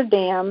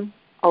Amsterdam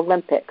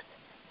Olympics.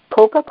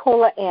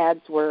 Coca-Cola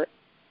ads were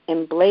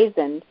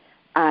emblazoned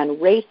on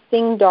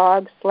racing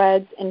dog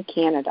sleds in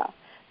Canada,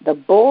 the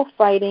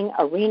bullfighting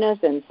arenas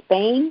in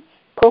Spain.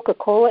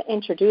 Coca-Cola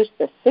introduced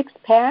the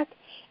six-pack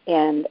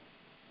and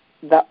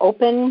the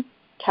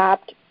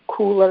open-topped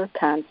cooler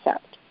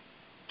concept.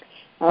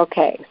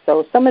 Okay,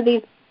 so some of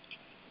these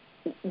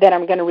that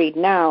I'm going to read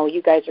now,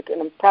 you guys are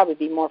going to probably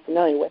be more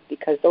familiar with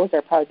because those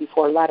are probably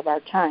before a lot of our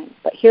time.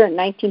 But here in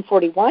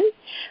 1941,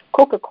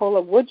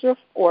 Coca-Cola Woodruff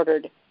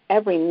ordered,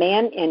 "Every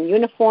man in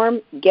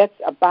uniform gets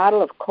a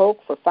bottle of Coke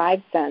for 5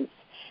 cents,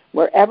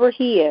 wherever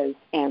he is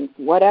and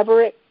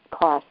whatever it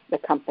costs the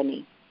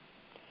company."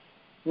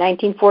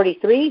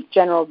 1943,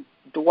 General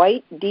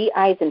Dwight D.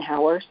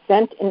 Eisenhower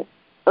sent an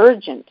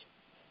urgent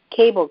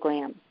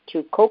cablegram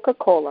to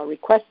Coca-Cola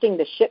requesting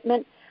the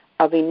shipment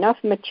of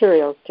enough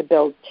materials to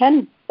build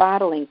 10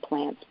 bottling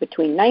plants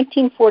between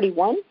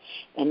 1941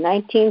 and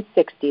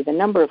 1960. The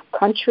number of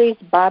countries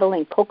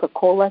bottling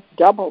Coca-Cola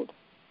doubled.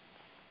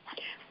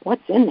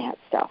 What's in that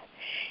stuff?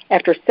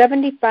 After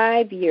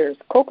 75 years,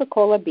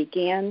 Coca-Cola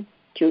began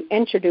to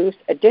introduce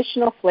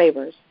additional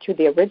flavors to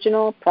the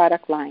original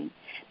product line.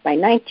 By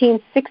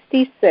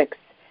 1966,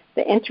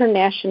 the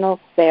international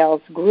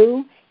sales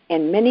grew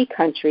in many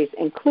countries,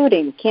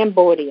 including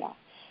Cambodia,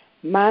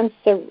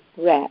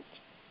 Montserrat,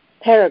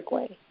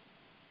 Paraguay,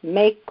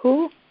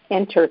 Mexico,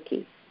 and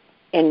Turkey.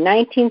 In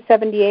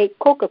 1978,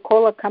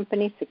 Coca-Cola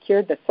Company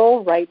secured the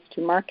sole rights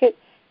to market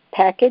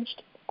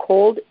packaged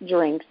cold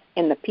drinks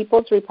in the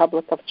People's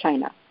Republic of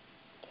China.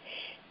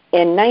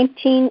 In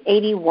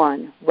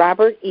 1981,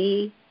 Robert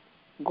E.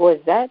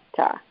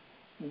 Gozzetta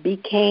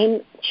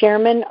became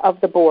chairman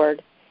of the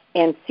board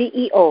and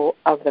CEO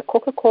of the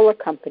Coca-Cola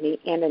Company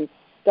and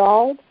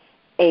installed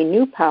a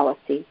new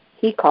policy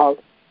he called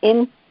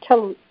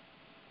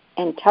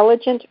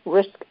intelligent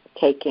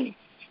risk-taking.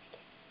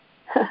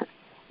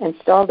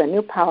 Installed a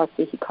new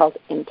policy he called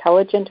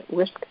intelligent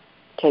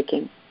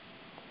risk-taking.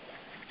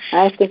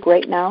 I think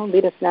right now,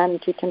 lead us not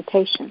into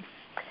temptation.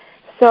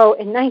 So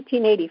in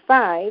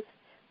 1985,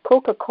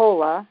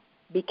 Coca-Cola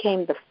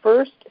became the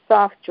first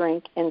soft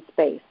drink in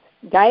space.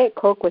 Diet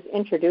Coke was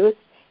introduced,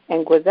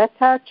 and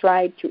Gozzetta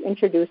tried to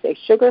introduce a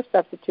sugar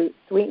substitute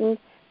sweetened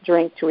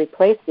drink to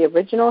replace the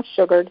original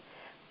sugared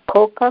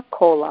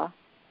Coca-Cola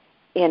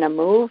in a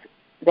move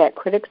that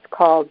critics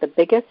called the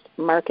biggest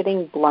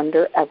marketing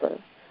blunder ever,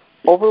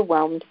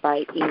 overwhelmed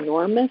by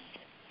enormous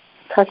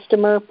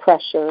customer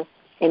pressure,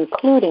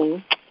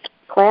 including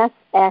class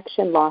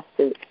action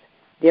lawsuits.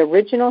 The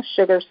original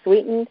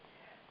sugar-sweetened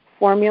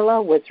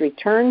formula was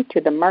returned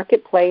to the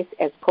marketplace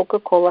as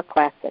Coca-Cola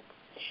Classic.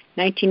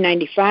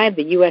 1995,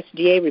 the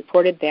USDA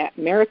reported that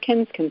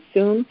Americans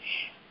consume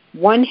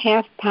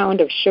 1/2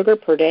 pound of sugar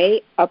per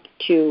day, up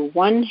to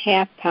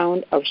 1/2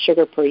 pound of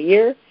sugar per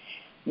year,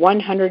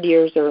 100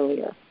 years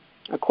earlier.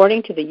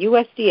 According to the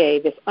USDA,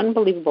 this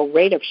unbelievable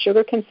rate of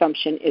sugar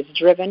consumption is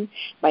driven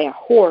by a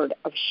horde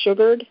of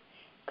sugared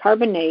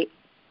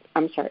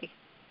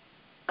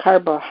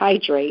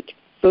carbohydrate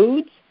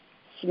foods,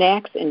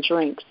 snacks, and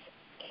drinks.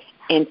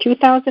 In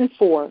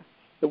 2004,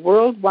 the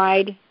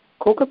worldwide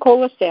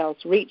Coca-Cola sales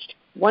reached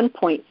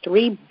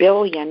 $1.3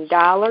 billion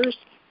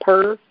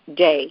per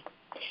day.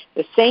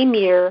 The same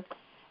year,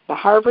 the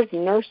Harvard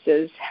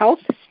Nurses Health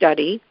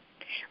Study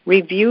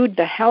reviewed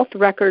the health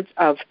records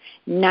of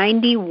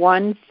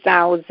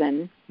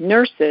 91,000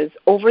 nurses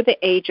over the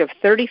age of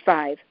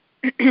 35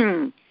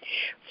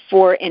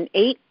 for an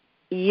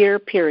 8-year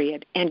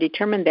period and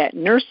determined that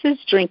nurses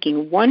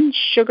drinking one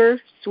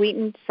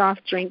sugar-sweetened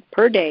soft drink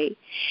per day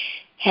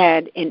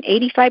had an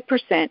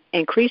 85%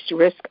 increased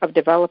risk of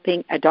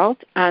developing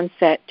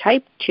adult-onset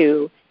type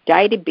 2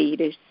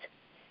 diabetes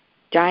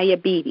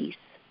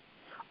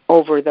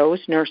over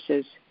those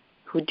nurses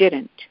who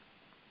didn't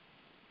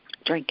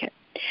drink it.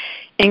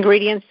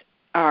 Ingredients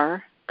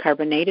are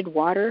carbonated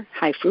water,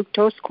 high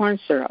fructose corn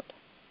syrup,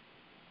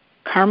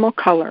 caramel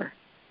color,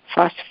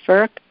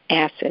 phosphoric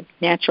acid,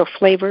 natural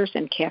flavors,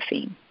 and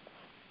caffeine.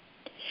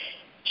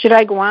 Should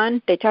I go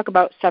on? They talk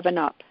about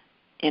 7-Up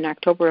in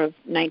October of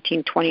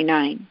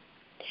 1929.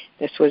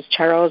 This was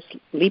Charles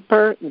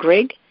Leeper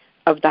Grigg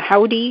of the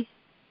Howdy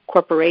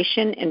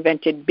Corporation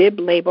invented bib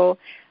label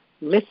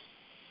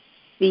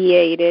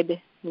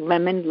enunciated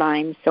lemon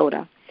lime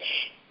soda.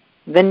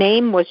 The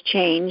name was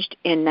changed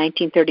in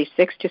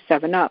 1936 to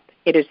 7-Up.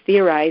 It is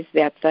theorized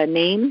that the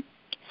name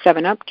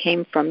 7-Up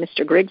came from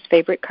Mr. Griggs'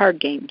 favorite card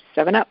game,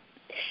 7-Up.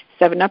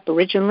 7-Up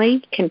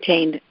originally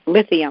contained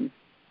lithium,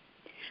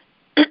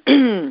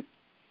 an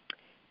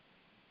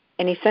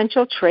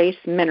essential trace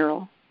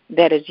mineral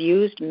that is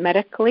used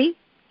medically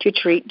to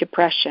treat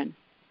depression.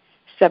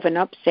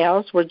 7-Up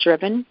sales were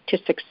driven to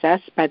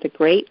success by the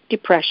Great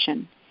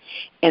Depression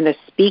and the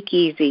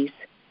speakeasies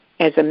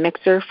as a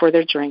mixer for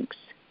their drinks.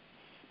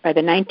 By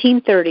the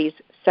 1930s,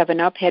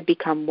 7-Up had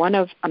become one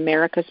of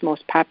America's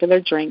most popular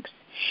drinks,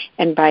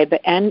 and by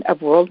the end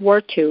of World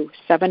War II,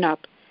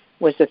 7-Up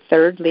was the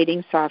third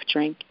leading soft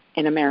drink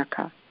in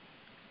America.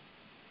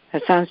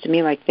 That sounds to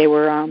me like they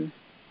were,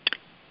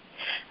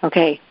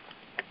 okay.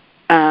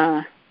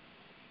 I'm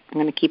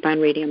going to keep on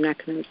reading. I'm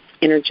not going to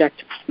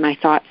interject my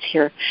thoughts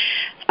here.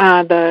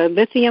 The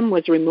lithium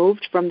was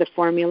removed from the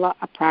formula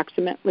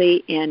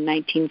approximately in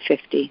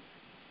 1950.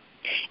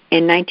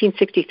 In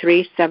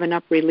 1963,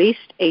 7-Up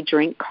released a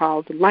drink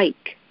called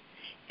Like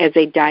as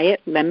a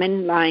diet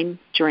lemon lime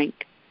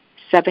drink.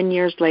 7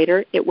 years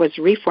later, it was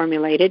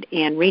reformulated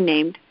and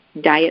renamed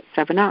Diet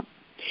 7-Up.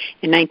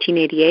 In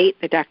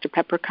 1988, the Dr.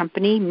 Pepper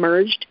Company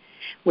merged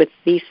with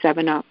the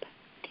 7-Up.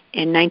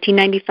 In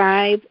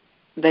 1995,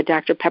 the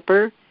Dr.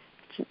 Pepper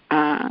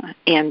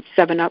and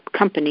 7-Up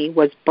Company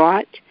was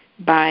bought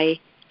by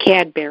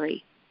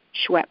Cadbury,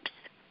 Schweppes.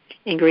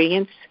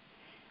 Ingredients: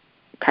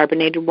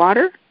 carbonated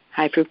water,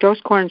 high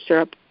fructose corn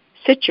syrup,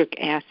 citric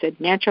acid,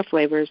 natural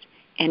flavors,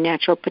 and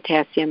natural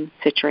potassium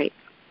citrate.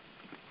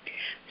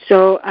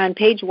 So on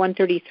page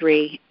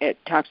 133, it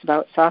talks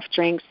about soft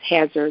drinks,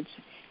 hazards,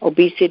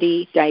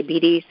 obesity,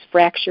 diabetes,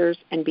 fractures,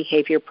 and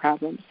behavior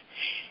problems.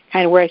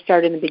 Kind of where I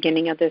started in the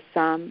beginning of this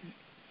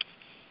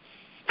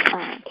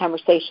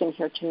conversation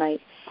here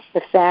tonight.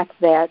 The fact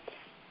that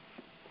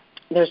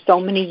there's so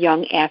many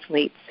young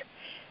athletes,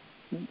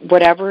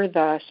 whatever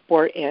the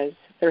sport is,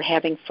 they're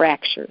having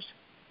fractures,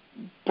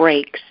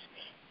 breaks,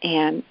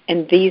 and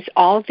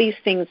all of these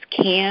things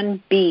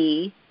can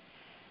be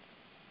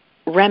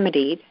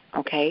remedied.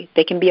 Okay,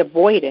 they can be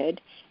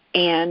avoided,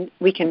 and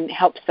we can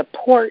help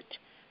support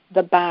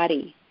the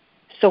body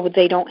so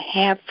they don't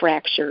have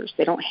fractures,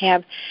 they don't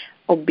have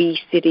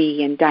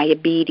obesity and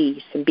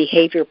diabetes and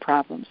behavior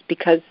problems,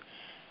 because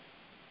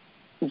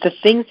the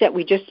things that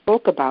we just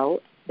spoke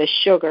about, the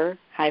sugar,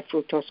 high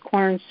fructose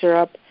corn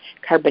syrup,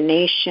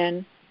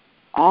 carbonation,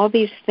 all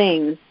these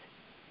things,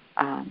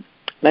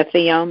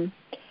 lithium,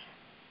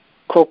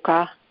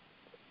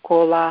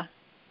 Coca-Cola,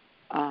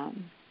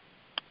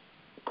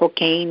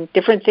 cocaine,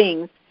 different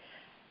things.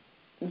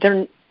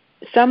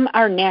 Some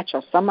are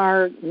natural, some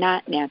are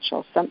not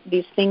natural.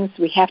 These things,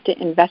 we have to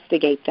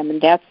investigate them, and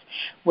that's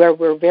where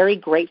we're very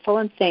grateful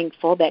and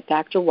thankful that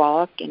Dr.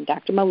 Wallach and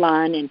Dr.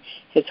 Milan and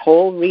his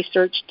whole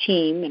research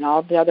team and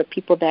all the other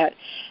people that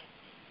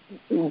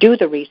do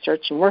the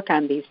research and work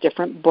on these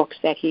different books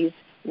that he's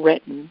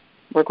written,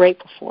 we're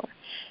grateful for.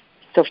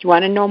 So if you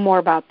want to know more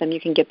about them, you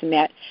can get them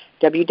at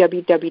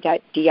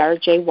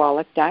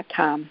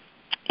www.drjwallach.com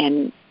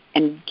and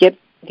gift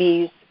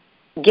these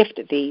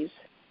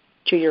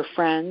to your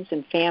friends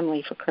and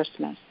family for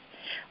Christmas,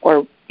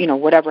 or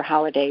whatever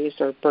holidays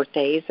or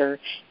birthdays, or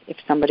if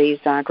somebody's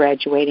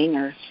graduating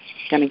or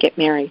going to get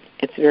married.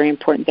 It's very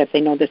important that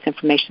they know this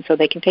information so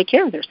they can take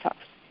care of themselves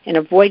and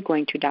avoid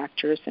going to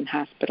doctors and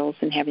hospitals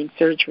and having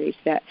surgeries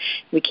that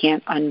we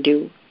can't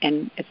undo.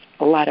 And it's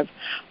a lot of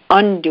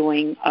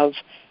undoing of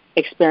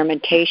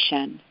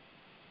experimentation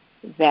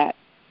that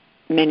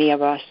many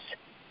of us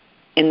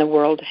in the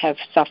world have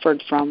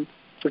suffered from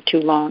for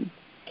too long.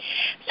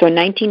 So in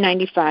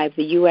 1995,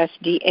 the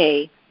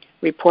USDA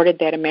reported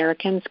that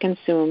Americans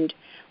consumed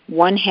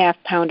 1/2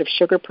 pound of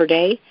sugar per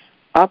day,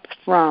 up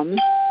from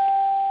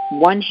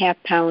 1/2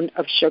 pound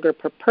of sugar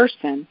per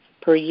person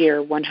per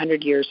year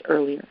 100 years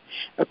earlier.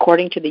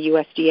 According to the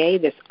USDA,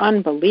 this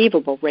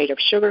unbelievable rate of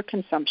sugar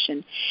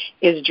consumption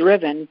is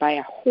driven by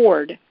a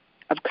horde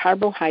of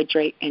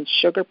carbohydrate and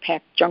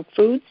sugar-packed junk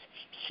foods,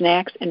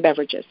 snacks, and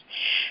beverages.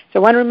 So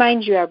I want to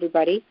remind you,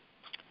 everybody,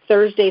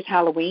 Thursday's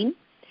Halloween.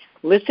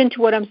 Listen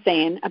to what I'm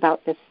saying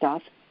about this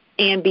stuff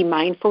and be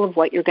mindful of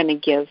what you're going to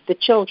give the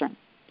children.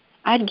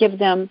 I'd give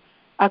them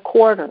a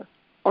quarter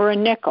or a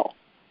nickel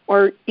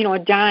or, a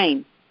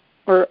dime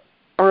or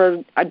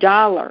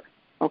 $1,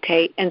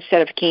 okay,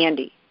 instead of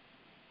candy.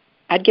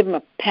 I'd give them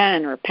a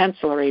pen or a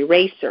pencil or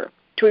eraser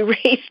to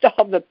erase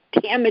all the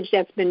damage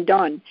that's been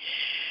done.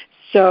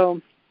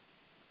 So,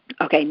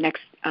 okay,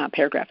 next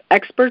paragraph.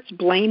 Experts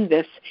blame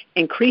this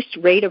increased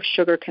rate of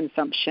sugar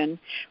consumption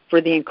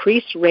for the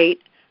increased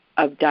rate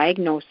of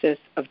diagnosis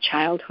of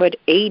childhood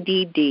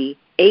ADD,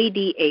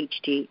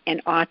 ADHD, and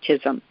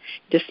autism,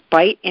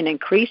 despite an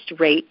increased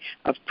rate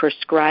of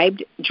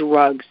prescribed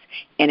drugs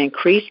and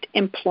increased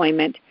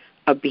employment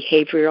of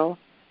behavioral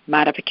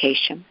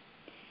modification.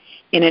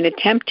 In an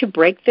attempt to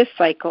break this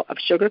cycle of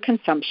sugar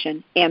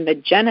consumption and the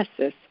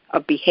genesis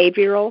of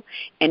behavioral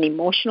and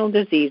emotional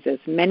diseases,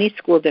 many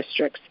school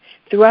districts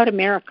throughout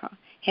America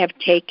have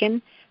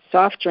taken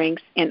soft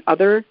drinks and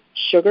other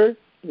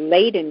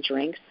sugar-laden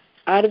drinks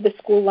out of the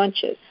school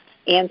lunches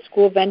and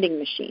school vending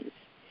machines.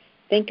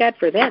 Thank God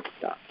for that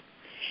stuff.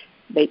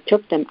 They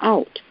took them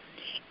out.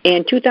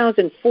 In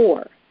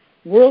 2004,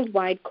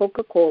 worldwide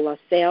Coca-Cola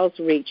sales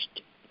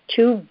reached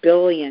 $2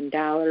 billion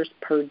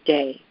per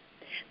day.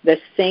 The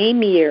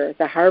same year,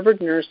 the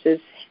Harvard Nurses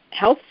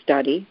Health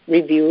Study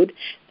reviewed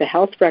the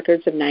health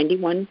records of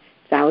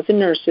 91,000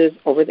 nurses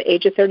over the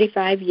age of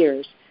 35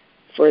 years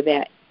for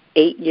that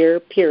 8-year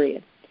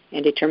period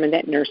and determined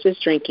that nurses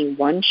drinking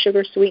one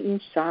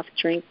sugar-sweetened soft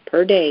drink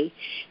per day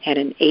had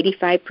an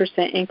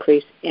 85%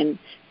 increase in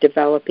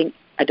developing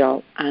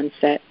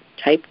adult-onset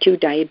type 2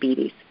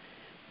 diabetes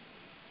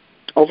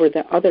over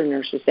the other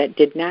nurses that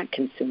did not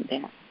consume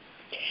that.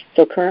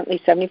 So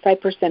currently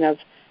 75% of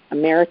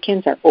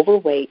Americans are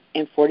overweight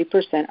and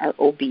 40% are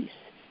obese.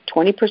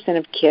 20%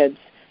 of kids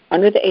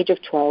under the age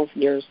of 12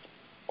 years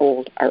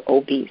old are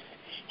obese.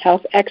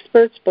 Health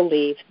experts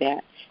believe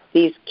that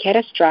these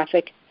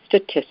catastrophic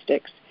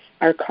statistics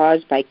are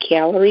caused by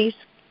calories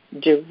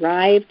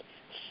derived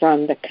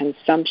from the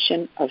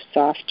consumption of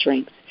soft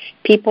drinks.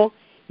 People,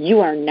 you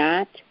are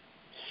not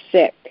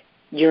sick.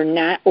 You're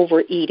not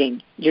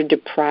overeating. You're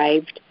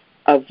deprived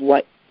of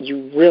what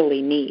you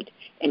really need.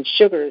 And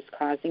sugar is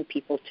causing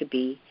people to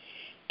be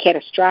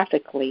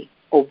catastrophically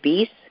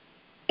obese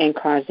and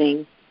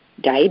causing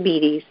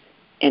diabetes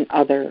and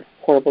other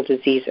horrible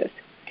diseases.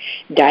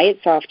 Diet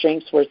soft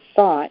drinks were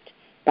thought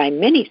by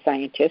many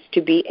scientists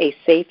to be a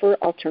safer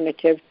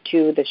alternative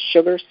to the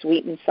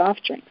sugar-sweetened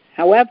soft drinks.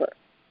 However,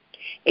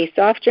 a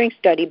soft drink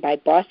study by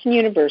Boston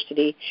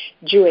University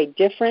drew a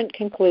different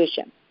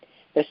conclusion.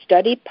 The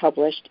study,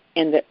 published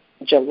in the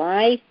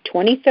July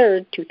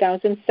 23,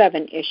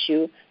 2007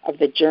 issue of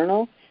the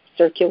journal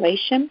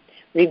Circulation,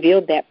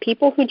 revealed that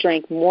people who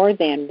drank more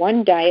than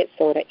one diet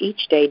soda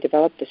each day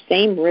developed the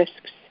same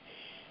risks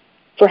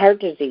for heart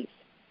disease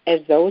as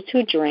those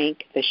who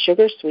drank the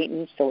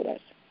sugar-sweetened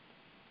sodas.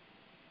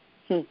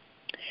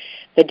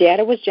 The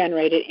data was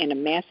generated in a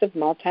massive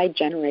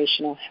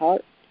multi-generational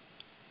heart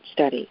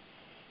study.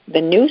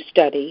 The new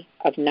study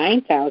of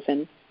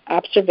 9,000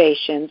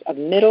 observations of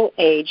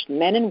middle-aged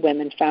men and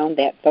women found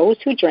that those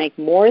who drank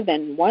more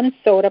than one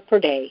soda per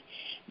day,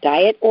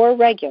 diet or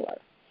regular,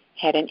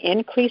 had an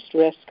increased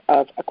risk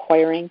of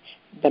acquiring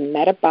the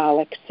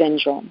metabolic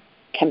syndrome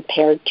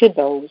compared to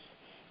those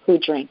who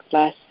drank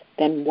less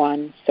than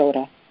one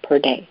soda per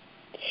day.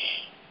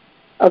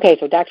 Okay,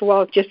 so Dr.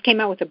 Wallach just came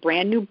out with a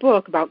brand new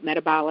book about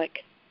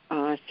metabolic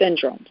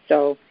syndrome.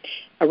 So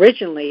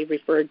originally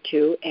referred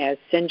to as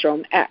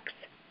Syndrome X,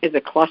 is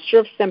a cluster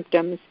of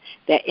symptoms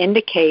that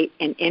indicate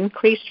an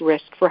increased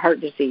risk for heart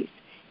disease,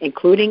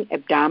 including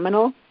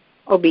abdominal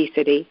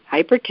obesity,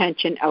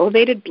 hypertension,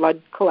 elevated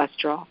blood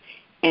cholesterol,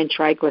 and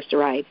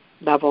triglyceride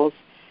levels,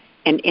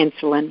 and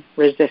insulin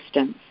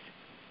resistance.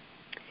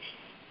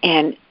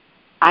 And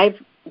I've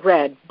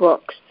read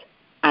books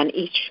on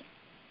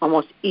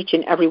almost each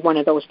and every one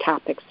of those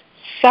topics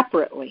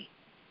separately.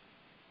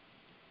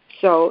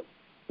 So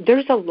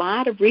there's a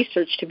lot of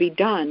research to be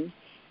done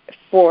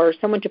for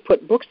someone to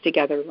put books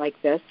together like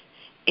this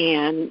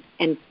and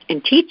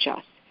teach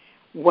us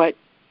what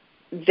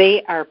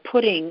they are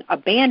putting a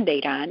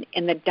Band-Aid on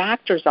in the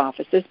doctor's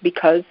offices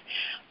because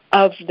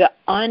of the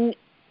untruths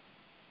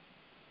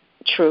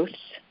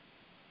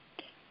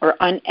or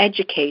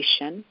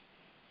uneducation,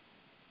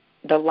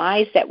 the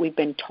lies that we've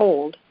been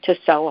told to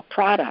sell a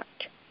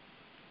product.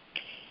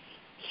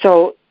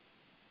 So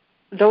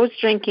those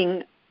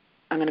drinking,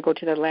 I'm going to go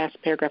to the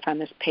last paragraph on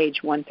this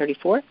page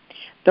 134.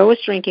 Those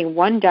drinking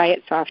one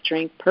diet soft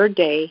drink per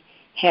day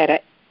had a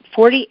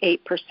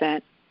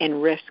 48%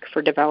 in risk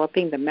for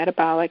developing the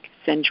metabolic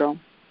syndrome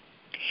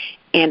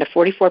and a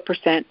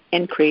 44%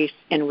 increase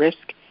in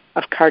risk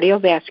of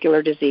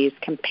cardiovascular disease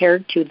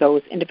compared to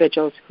those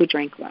individuals who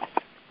drank less.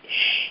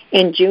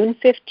 In June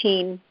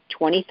 15,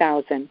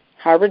 2000,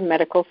 Harvard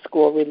Medical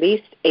School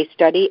released a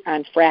study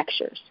on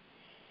fractures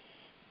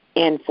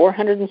in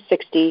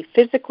 460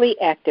 physically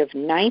active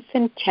 9th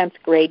and 10th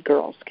grade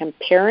girls,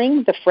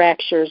 comparing the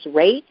fractures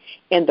rate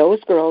in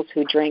those girls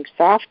who drank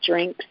soft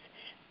drinks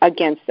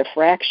against the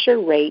fracture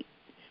rate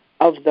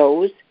of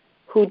those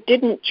who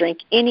didn't drink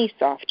any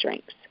soft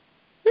drinks.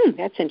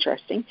 That's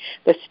interesting.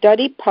 The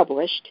study,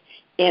 published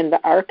in the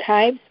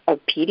Archives of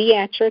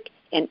Pediatric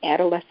and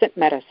Adolescent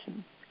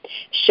Medicine,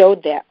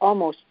 showed that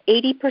almost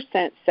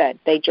 80% said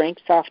they drank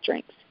soft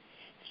drinks.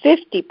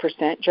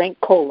 50% drank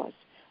colas.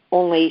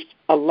 Only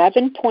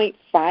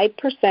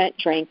 11.5%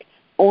 drank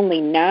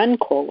only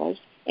non-colas,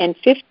 and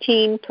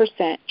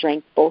 15%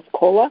 drank both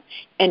cola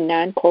and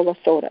non-cola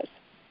sodas.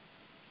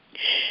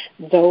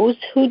 Those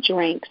who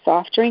drank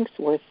soft drinks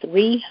were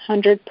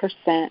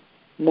 300%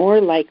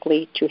 more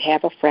likely to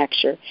have a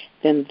fracture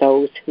than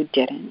those who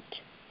didn't.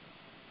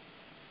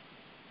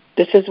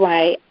 This is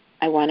why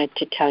I wanted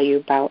to tell you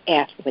about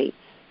athletes,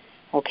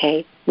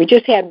 okay? We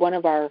just had one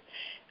of our,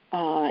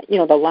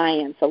 the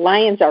Lions. The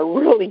Lions are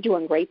really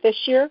doing great this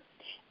year,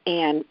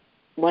 and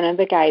one of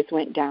the guys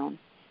went down,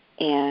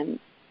 and,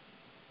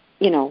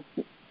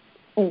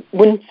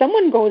 when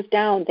someone goes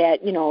down that,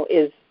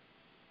 is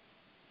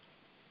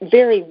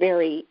very,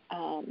 very,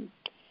 I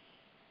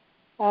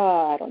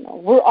don't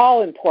know, we're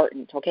all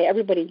important, okay?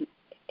 Everybody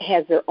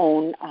has their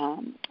own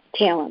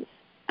talents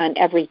on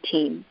every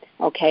team,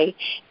 okay?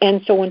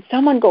 And so when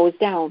someone goes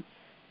down,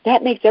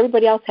 that makes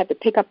everybody else have to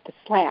pick up the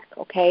slack,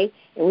 okay?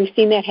 And we've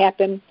seen that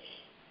happen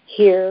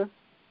here.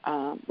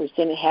 We've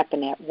seen it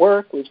happen at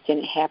work. We've seen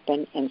it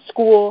happen in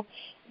school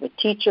with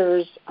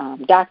teachers,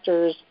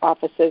 doctors,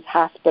 offices,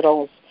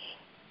 hospitals,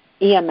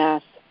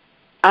 EMS,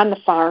 on the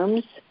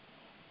farms,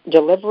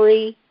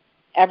 delivery,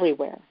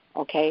 everywhere,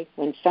 okay?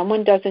 When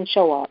someone doesn't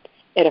show up,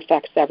 it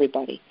affects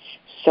everybody.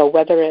 So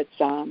whether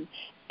it's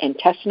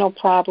intestinal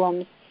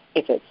problems,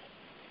 if it's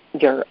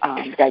your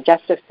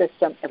digestive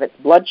system, if it's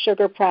blood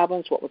sugar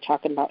problems, what we're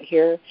talking about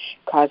here,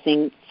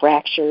 causing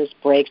fractures,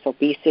 breaks,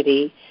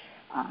 obesity,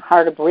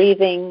 hard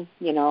breathing,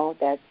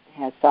 that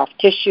has soft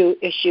tissue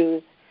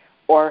issues,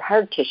 or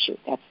hard tissue,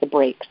 that's the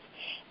breaks.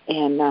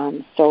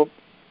 And so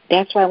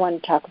that's why I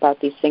want to talk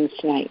about these things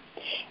tonight.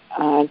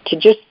 To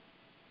just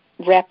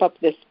wrap up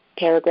this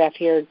paragraph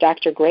here,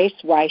 Dr. Grace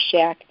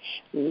Wallach,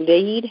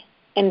 lead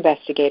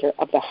investigator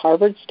of the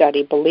Harvard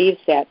study, believes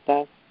that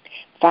the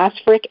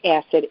phosphoric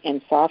acid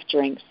in soft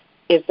drinks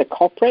is the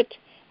culprit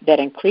that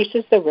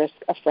increases the risk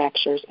of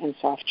fractures in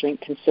soft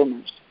drink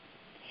consumers.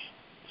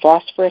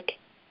 Phosphoric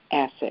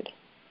acid.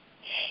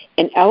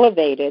 An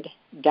elevated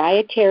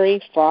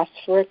dietary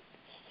phosphorus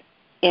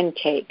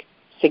intake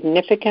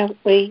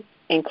significantly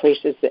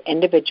increases the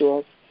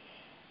individual's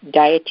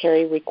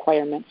dietary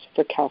requirements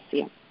for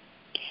calcium.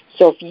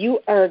 So if you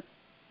are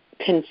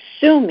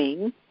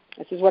consuming,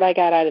 this is what I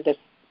got out of this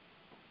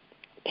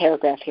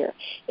paragraph here,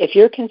 if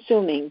you're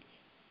consuming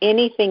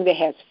anything that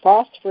has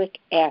phosphoric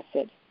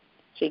acid,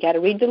 so you got to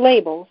read the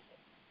labels,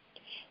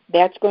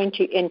 that's going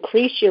to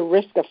increase your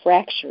risk of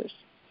fractures,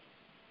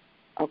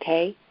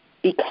 okay,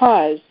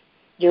 because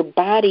your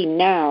body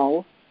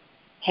now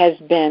has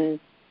been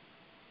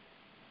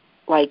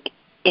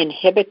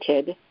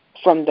inhibited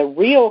from the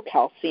real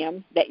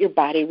calcium that your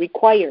body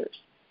requires.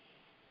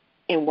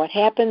 And what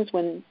happens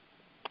when,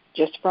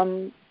 just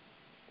from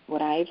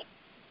what I've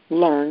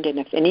learned, and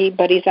if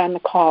anybody's on the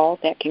call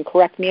that can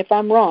correct me if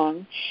I'm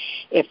wrong,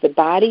 if the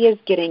body is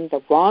getting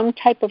the wrong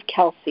type of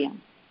calcium,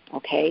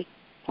 okay,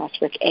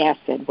 phosphoric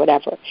acid,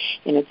 whatever,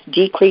 and it's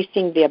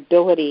decreasing the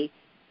ability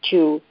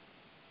to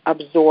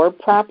absorb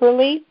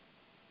properly,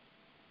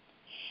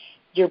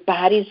 your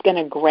body's going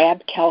to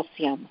grab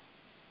calcium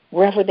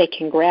wherever they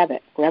can grab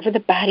it, wherever the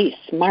body's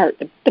smart.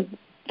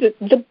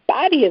 The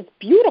body is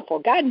beautiful.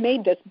 God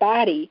made this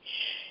body.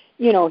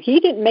 He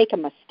didn't make a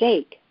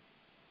mistake.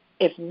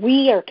 If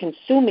we are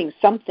consuming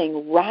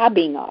something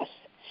robbing us,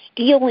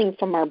 stealing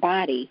from our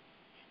body,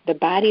 the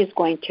body is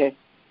going to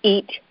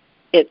eat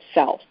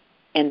itself.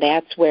 And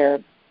that's where,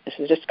 this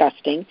is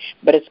disgusting,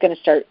 but it's going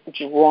to start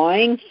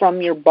drawing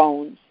from your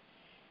bones,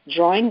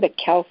 drawing the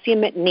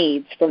calcium it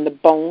needs from the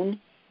bone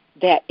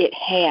that it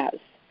has,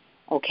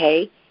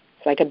 okay?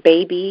 It's like a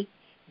baby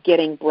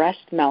getting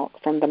breast milk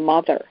from the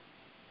mother.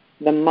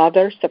 The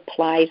mother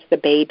supplies the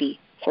baby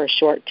for a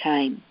short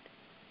time.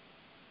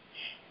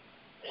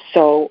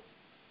 So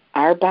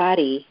our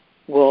body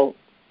will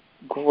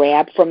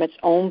grab from its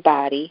own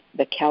body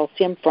the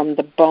calcium from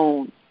the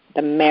bone,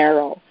 the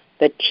marrow,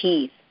 the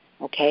teeth,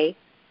 okay,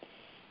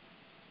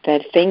 the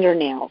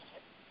fingernails.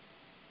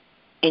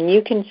 And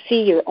you can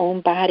see your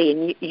own body,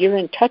 and you're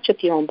in touch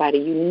with your own body.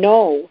 You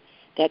know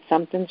that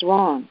something's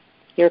wrong.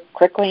 You're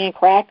crickling and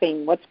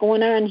cracking. What's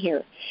going on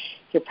here?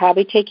 You're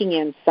probably taking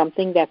in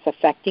something that's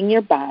affecting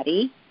your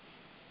body,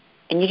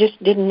 and you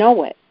just didn't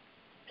know it.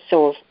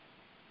 So if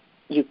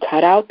you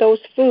cut out those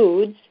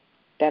foods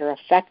that are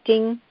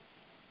affecting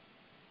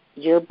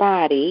your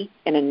body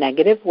in a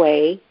negative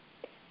way,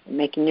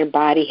 making your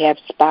body have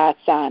spots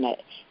on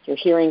it, you're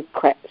hearing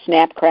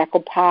snap,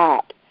 crackle,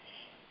 pop,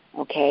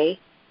 okay?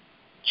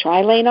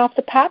 Try laying off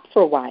the pop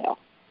for a while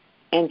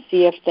and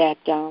see if that,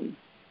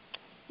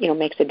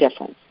 makes a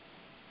difference.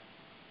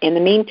 In the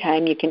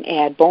meantime, you can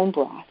add bone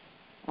broth,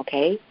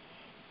 okay?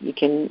 You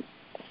can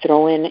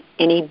throw in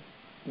any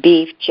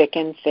beef,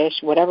 chicken, fish,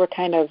 whatever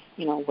kind of,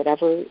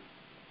 whatever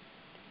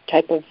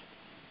type of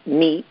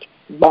meat,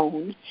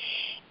 bone,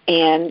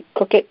 and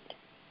cook it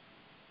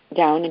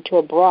down into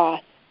a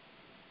broth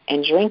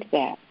and drink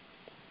that.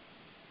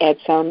 Add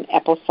some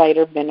apple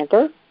cider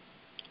vinegar,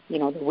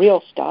 the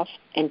real stuff,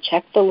 and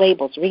check the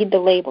labels. Read the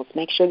labels.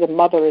 Make sure the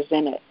mother is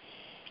in it.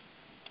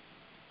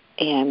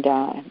 And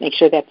make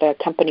sure that the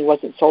company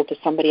wasn't sold to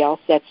somebody else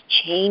that's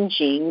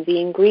changing the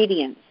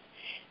ingredients.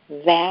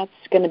 That's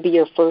going to be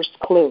your first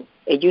clue.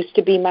 It used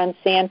to be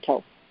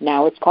Monsanto.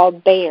 Now it's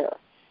called Bayer,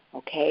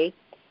 okay?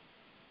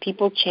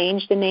 People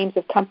change the names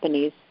of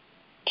companies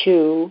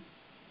to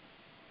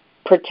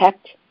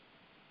protect,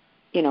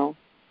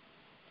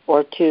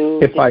 or to...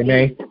 If I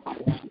may.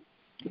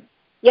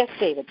 Yes,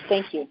 David,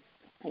 thank you.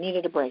 I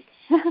needed a break.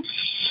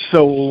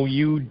 So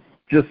you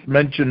just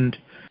mentioned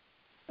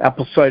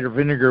apple cider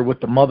vinegar with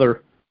the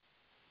mother.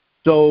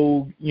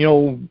 So,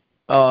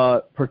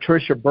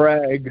 Patricia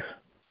Bragg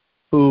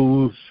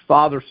whose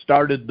father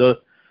started the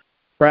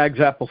Bragg's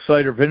Apple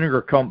Cider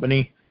Vinegar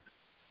Company,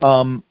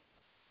 they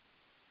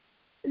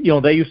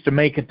used to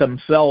make it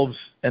themselves,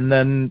 and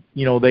then,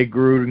 they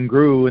grew and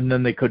grew, and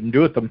then they couldn't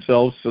do it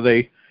themselves, so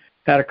they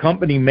had a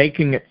company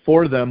making it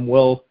for them.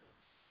 Well,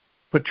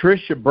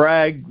 Patricia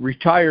Bragg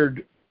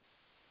retired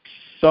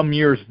some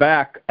years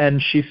back,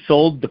 and she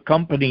sold the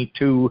company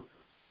to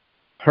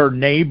her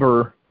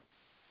neighbor,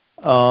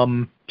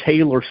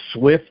 Taylor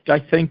Swift, I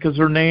think is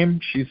her name.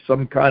 She's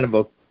some kind of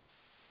a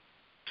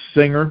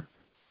singer,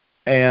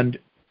 and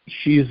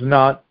she's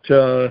not,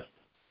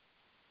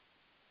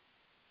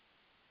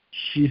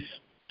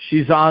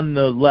 she's on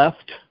the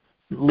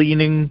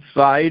left-leaning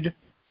side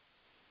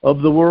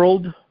of the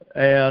world,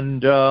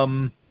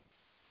 and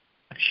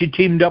she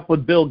teamed up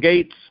with Bill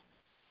Gates,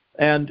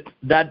 and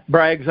that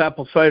Bragg's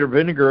Apple Cider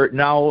Vinegar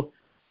now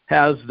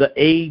has the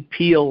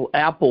A-peel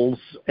apples,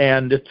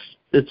 and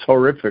it's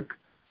horrific.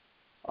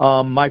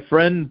 My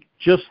friend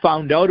just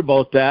found out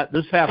about that.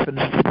 This happened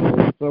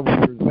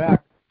several years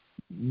back.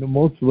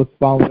 Most of us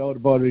found out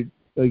about it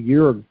a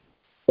year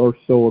or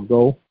so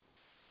ago.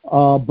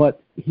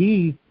 But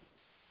he's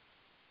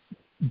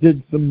a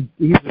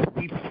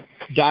deep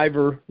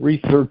diver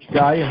research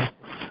guy, and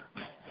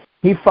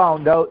he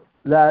found out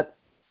that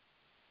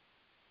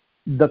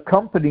the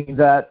company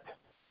that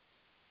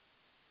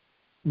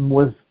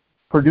was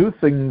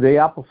producing the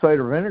apple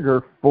cider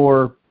vinegar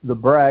for the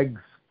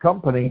Bragg's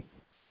company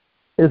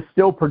is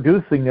still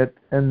producing it,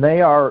 and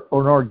they are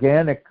an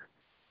organic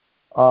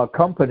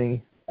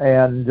company,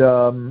 and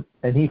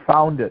he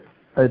found it.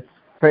 It's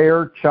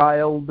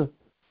Fairchild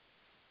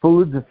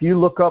Foods. If you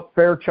look up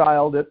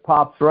Fairchild, it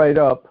pops right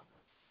up.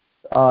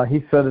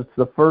 He said it's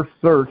the first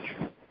search.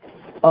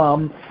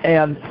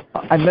 And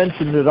I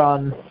mentioned it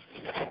on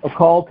a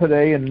call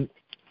today, and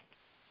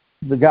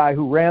the guy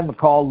who ran the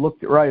call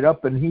looked it right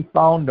up, and he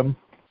found them.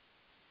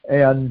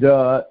 And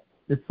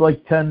it's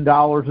like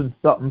 $10 and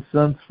something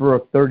cents for a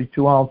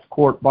 32-ounce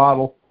quart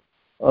bottle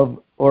of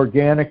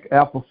organic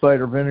apple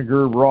cider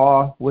vinegar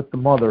raw with the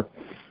mother.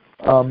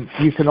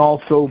 You can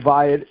also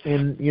buy it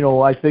in,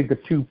 I think a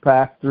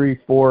 2-pack, 3,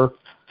 4,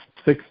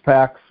 6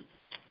 packs,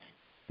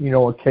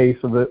 a case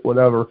of it,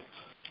 whatever.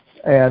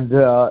 And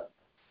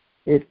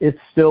it's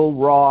still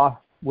raw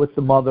with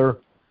the mother,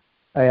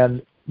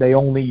 and they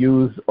only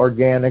use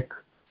organic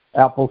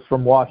apples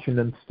from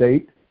Washington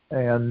State.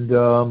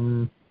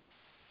 And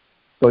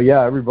so,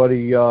 yeah,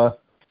 everybody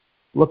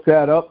look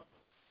that up.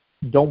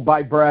 Don't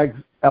buy Bragg's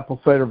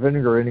apple cider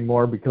vinegar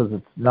anymore because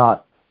it's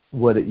not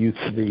what it used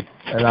to be.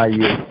 And I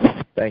use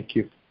it. Thank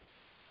you.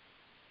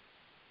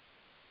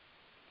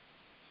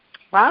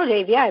 Wow,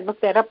 Dave, yeah, I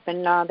looked that up,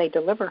 and they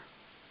deliver.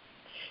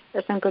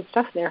 There's some good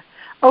stuff there.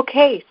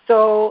 Okay,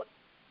 so,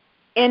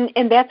 and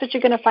that's what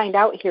you're going to find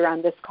out here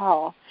on this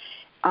call.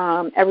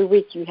 Every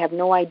week you have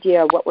no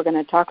idea what we're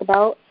going to talk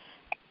about.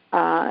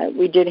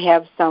 We did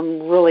have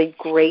some really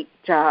great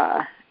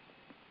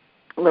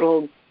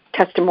little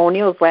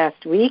testimonials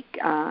last week.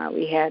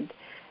 We had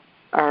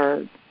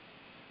our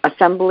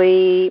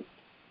assembly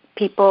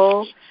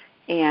people,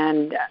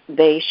 and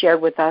they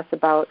shared with us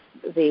about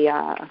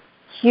the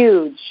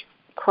huge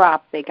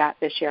crop they got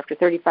this year after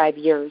 35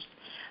 years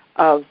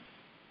of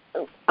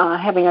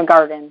having a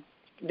garden.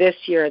 This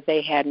year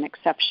they had an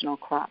exceptional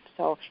crop.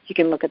 So you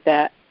can look at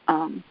that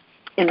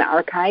in the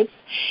archives.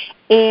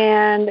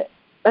 And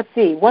let's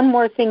see, one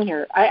more thing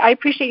here. I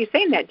appreciate you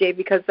saying that, Dave,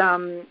 because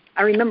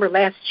I remember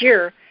last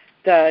year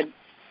the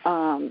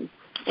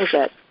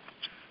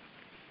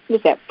was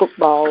that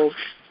football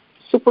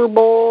Super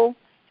Bowl? Is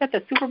that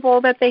the Super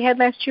Bowl that they had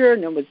last year?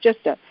 And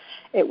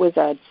it was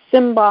a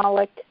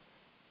symbolic,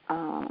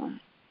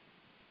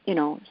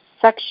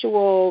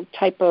 sexual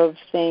type of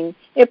thing.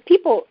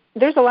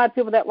 There's a lot of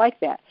people that like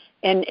that,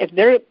 and if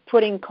they're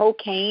putting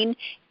cocaine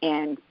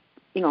and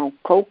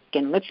coke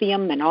and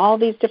lithium and all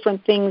these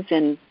different things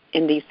in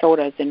these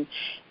sodas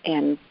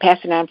and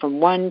passing on from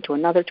one to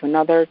another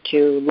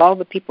to lull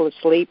the people to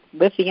sleep.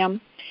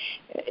 Lithium,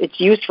 it's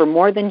used for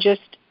more than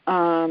just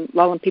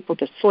lulling people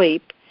to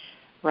sleep,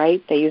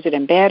 right? They use it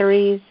in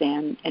batteries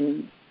and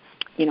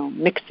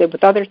mix it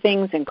with other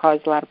things and cause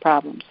a lot of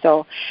problems.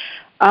 So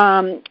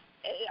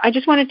I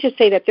just wanted to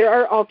say that there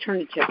are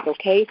alternatives,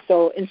 okay?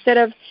 So instead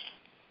of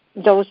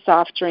those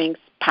soft drinks,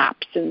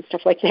 pops and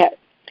stuff like that,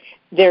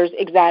 there's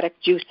exotic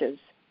juices.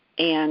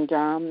 And,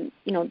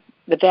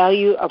 the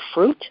value of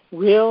fruit,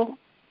 real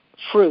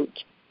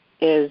fruit,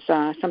 is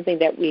something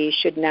that we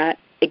should not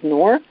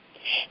ignore.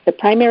 The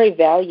primary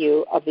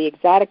value of the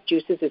exotic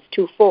juices is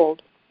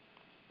twofold.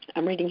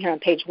 I'm reading here on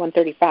page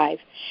 135.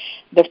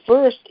 The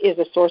first is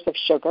a source of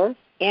sugar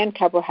and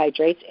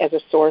carbohydrates as a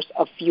source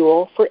of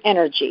fuel for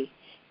energy.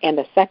 And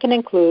the second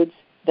includes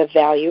the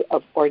value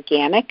of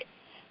organic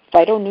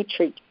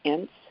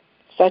phytonutrients,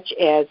 such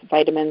as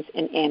vitamins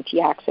and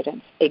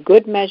antioxidants. A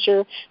good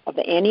measure of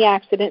the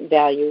antioxidant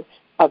value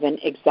of an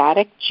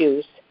exotic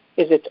juice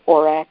is its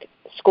ORAC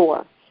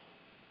score.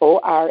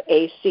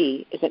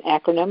 ORAC is an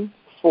acronym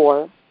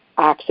for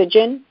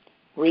oxygen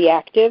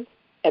reactive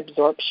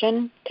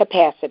absorption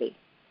capacity.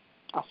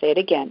 I'll say it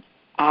again.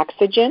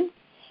 oxygen,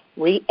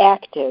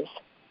 reactive,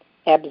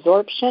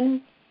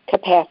 absorption,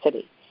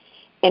 capacity.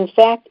 In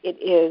fact, it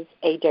is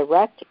a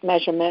direct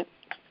measurement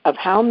of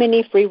how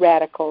many free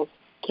radicals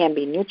can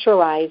be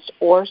neutralized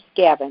or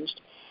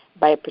scavenged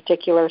by a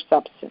particular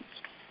substance.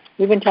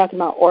 We've been talking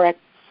about ORAC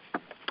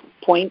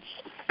points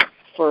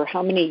for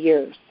how many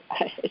years?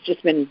 It's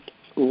just been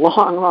a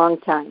long, long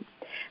time.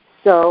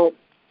 So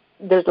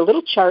there's a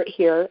little chart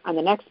here on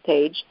the next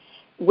page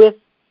with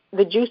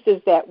the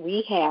juices that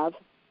we have.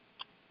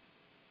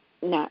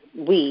 Not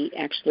we,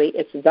 actually.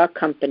 It's the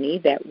company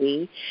that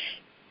we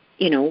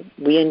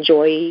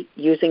enjoy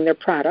using their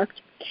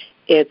product.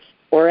 It's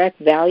ORAC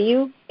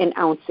value in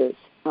ounces.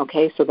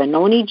 Okay, so the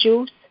noni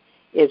juice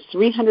is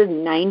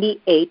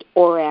 398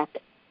 ORAC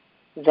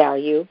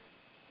value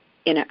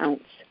in an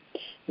ounce.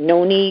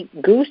 Noni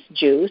goose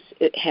juice,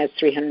 it has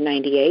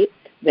 398.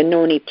 The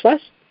noni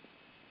plus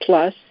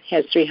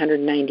has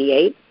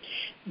 398.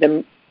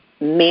 The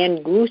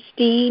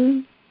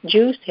mangosteen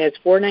juice has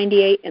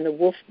 498, and the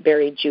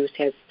wolfberry juice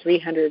has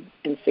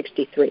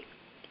 363.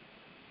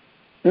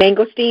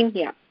 Mangosteen,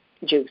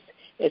 juice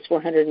is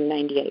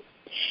 498.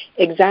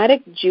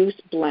 Exotic juice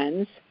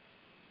blends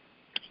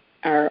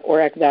are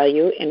ORAC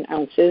value in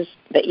ounces.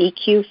 The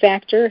EQ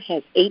factor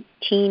has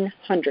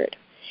 1,800.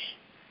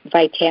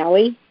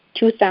 Vitali,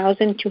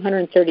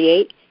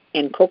 2,238,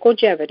 and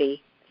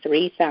Cocogevity,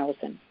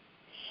 3,000.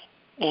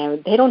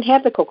 And they don't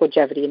have the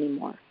Cocogevity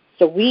anymore.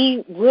 So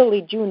we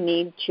really do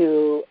need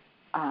to,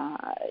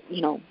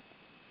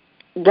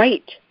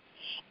 write.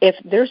 If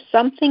there's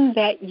something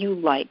that you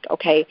like,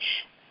 okay,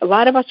 a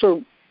lot of us were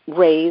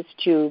raised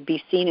to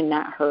be seen and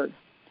not heard.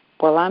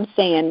 Well, I'm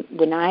saying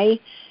when I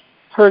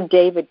heard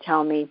David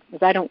tell me,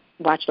 because I don't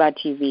watch a lot of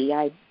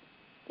TV,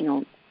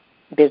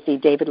 busy.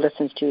 David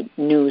listens to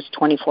news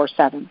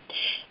 24/7.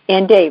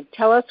 And Dave,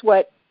 tell us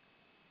what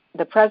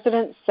the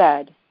president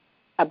said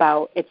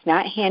about it's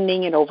not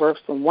handing it over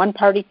from one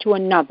party to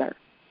another.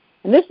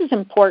 And this is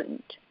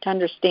important to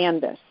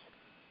understand this.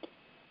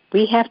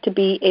 We have to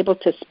be able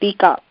to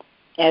speak up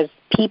as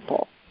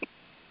people,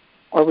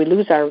 or we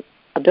lose our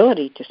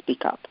ability to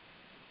speak up.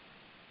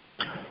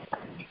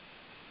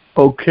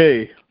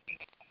 Okay,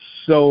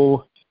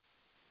 so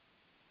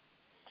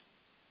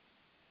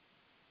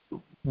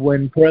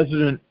when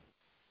President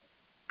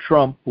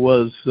Trump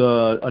was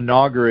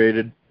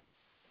inaugurated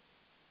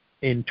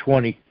in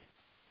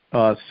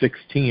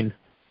 2016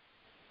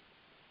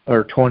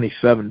 or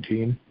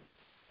 2017,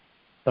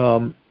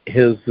 in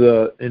his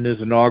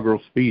inaugural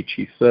speech,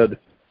 he said,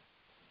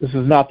 "This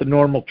is not the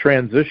normal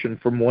transition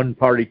from one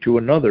party to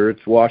another.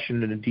 It's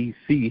Washington,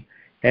 D.C.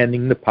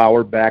 handing the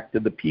power back to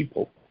the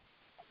people."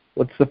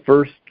 What's the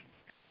first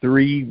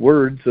three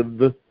words of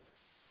the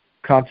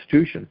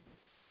Constitution?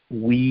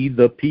 We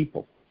the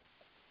people.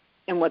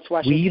 And what's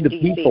Washington, D.C.?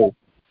 We the people.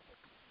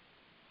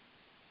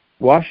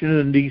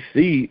 Washington,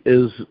 D.C.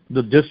 is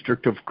the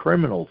District of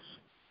Criminals.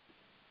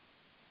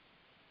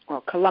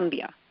 Well,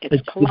 Columbia.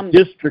 It's Columbia.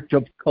 The District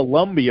of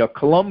Columbia.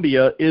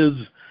 Columbia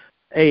is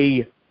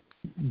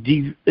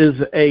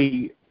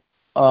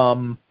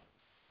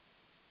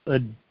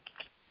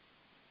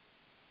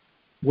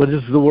what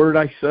is the word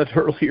I said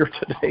earlier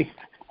today?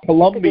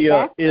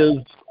 Columbia is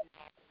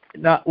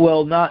not,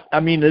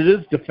 it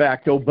is de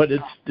facto, but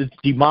it's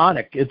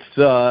demonic. It's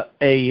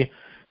a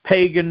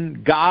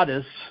pagan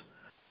goddess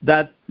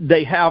that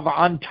they have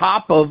on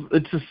top of,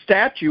 it's a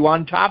statue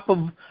on top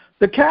of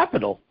the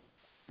Capitol.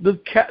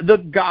 The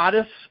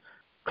goddess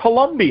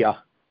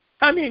Columbia.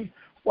 I mean,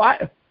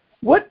 why?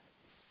 What?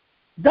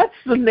 That's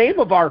the name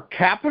of our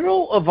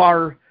capital of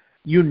our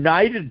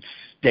United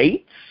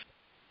States?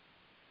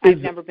 I've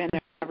never been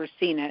there, never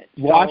seen it.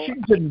 So.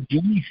 Washington,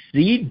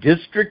 D.C.,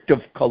 District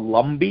of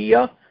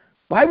Columbia?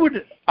 Why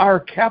would our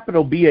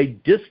capital be a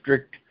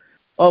district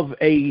of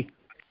a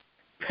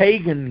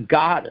pagan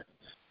goddess?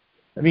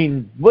 I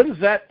mean, what does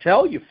that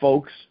tell you,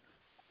 folks?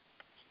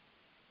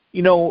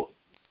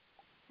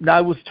 I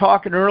was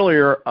talking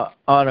earlier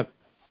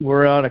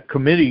we're on a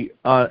committee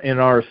in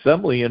our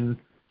assembly, and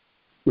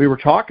we were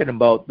talking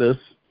about this,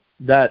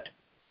 that,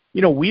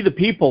 we the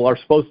people are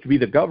supposed to be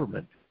the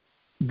government.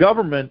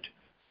 Government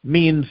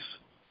means,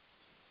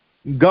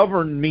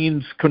 govern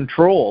means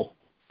control,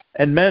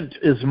 and ment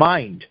is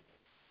mind.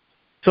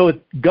 So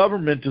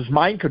government is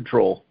mind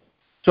control.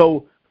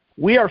 So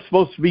we are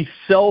supposed to be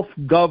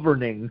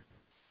self-governing.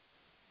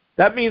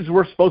 That means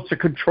we're supposed to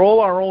control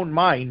our own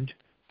mind,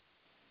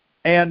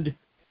 and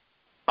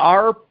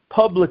our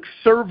public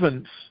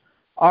servants,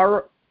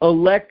 our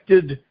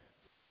elected,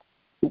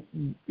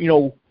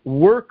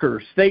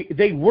 workers,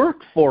 they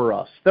work for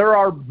us. They're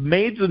our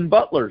maids and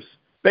butlers,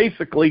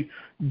 basically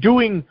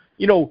doing,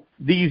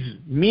 these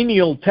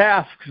menial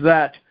tasks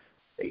that,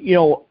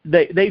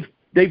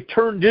 they've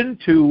turned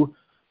into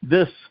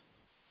this,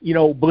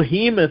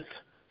 behemoth.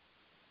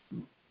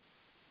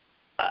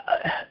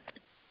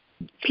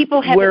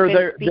 People haven't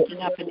been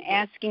speaking up and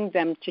asking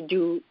them to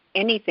do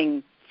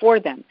anything for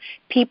them.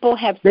 People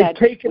have said,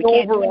 taken we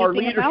can't over do our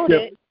anything leadership. about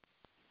it.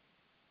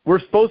 We're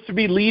supposed to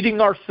be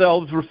leading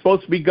ourselves. We're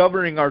supposed to be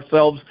governing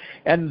ourselves.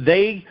 And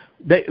they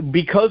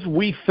because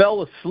we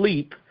fell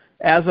asleep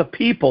as a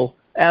people,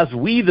 as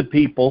we the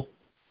people,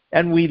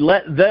 and we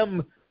let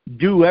them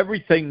do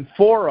everything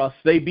for us,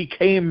 they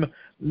became,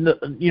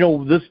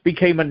 this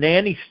became a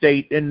nanny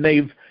state, and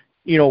they've,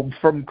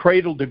 from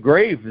cradle to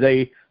grave,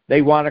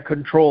 they want to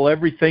control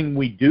everything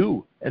we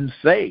do and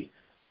say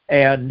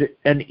and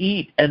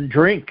eat and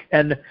drink,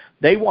 and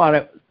they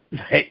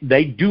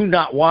do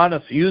not want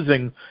us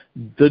using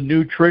the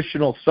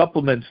nutritional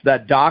supplements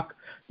that Doc's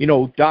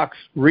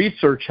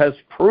research has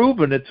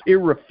proven. It's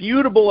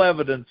irrefutable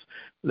evidence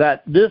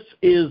that this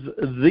is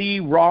the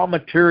raw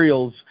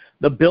materials,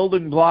 the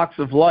building blocks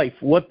of life,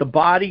 what the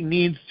body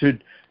needs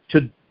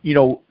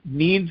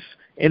needs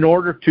in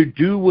order to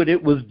do what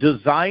it was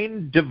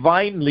designed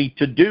divinely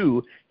to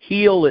do,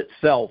 heal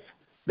itself.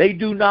 They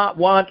do not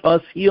want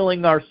us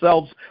healing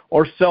ourselves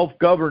or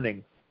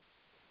self-governing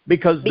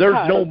because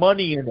there's no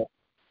money in it.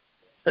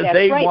 That's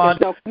they right. want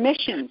there's no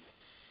commission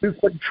to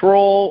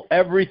control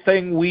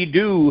everything we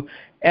do,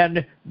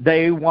 and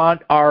they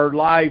want our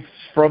lives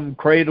from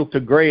cradle to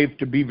grave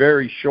to be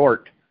very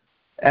short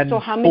and so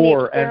how many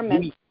poor experiments?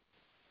 and weak.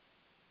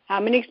 How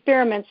many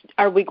experiments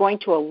are we going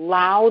to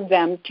allow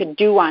them to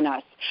do on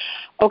us?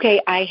 Okay,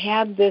 I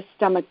have this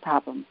stomach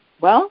problem.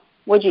 Well,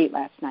 what'd you eat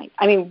last night?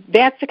 I mean,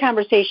 that's the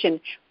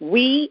conversation.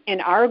 We, in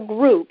our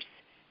groups,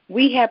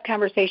 we have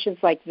conversations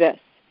like this.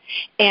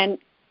 And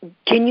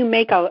can you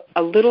make a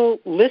little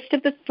list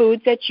of the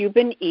foods that you've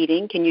been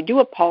eating? Can you do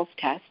a pulse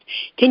test?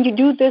 Can you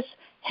do this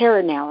hair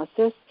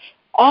analysis?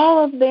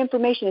 All of the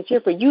information is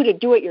here for you to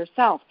do it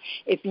yourself.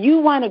 If you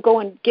want to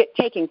go and get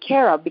taken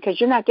care of because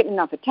you're not getting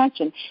enough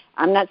attention,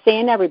 I'm not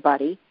saying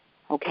everybody,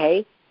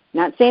 okay?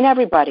 Not saying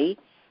everybody,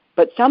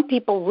 but some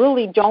people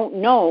really don't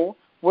know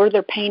where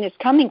their pain is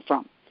coming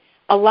from.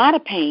 A lot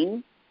of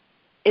pain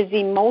is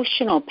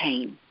emotional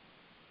pain.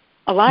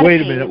 A lot of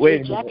pain is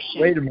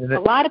rejection. Wait a minute. A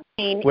lot of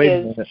pain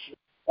is...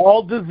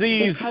 All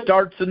disease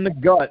starts in the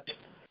gut.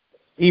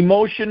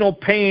 Emotional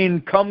pain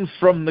comes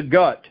from the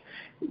gut.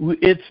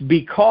 It's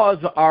because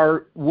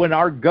when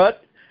our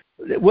gut,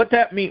 what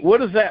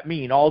does that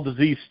mean? All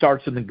disease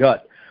starts in the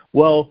gut.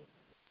 Well,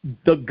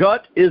 the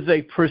gut is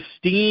a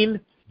pristine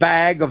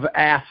bag of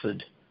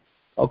acid.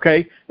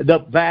 Okay,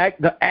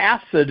 the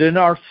acid in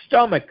our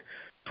stomach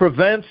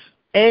prevents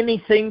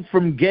anything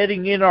from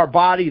getting in our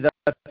body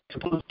that's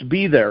supposed to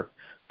be there.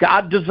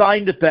 God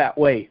designed it that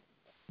way.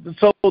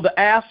 So the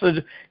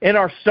acid in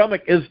our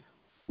stomach is.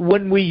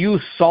 When we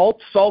use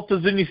salt, salt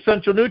is an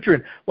essential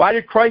nutrient. Why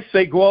did Christ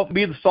say, go out and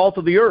be the salt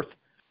of the earth?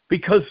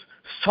 Because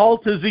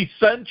salt is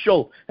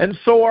essential, and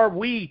so are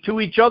we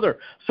to each other.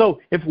 So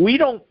if we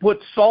don't put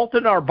salt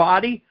in our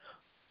body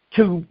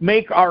to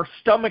make our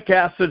stomach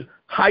acid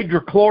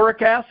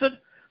hydrochloric acid,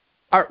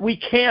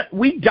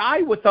 we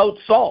die without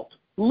salt.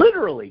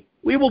 Literally,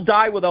 we will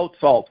die without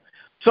salt.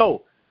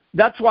 So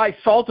that's why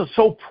salt is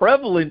so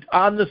prevalent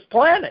on this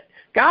planet.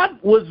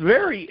 God was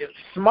very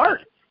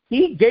smart.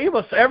 He gave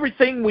us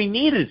everything we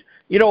needed,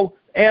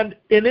 and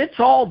it's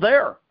all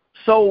there.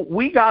 So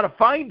we got to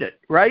find it,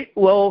 right?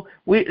 Well,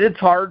 it's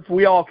hard.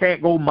 We all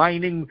can't go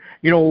mining,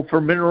 for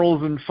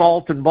minerals and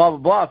salt and blah, blah,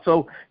 blah.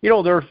 So,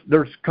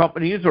 there's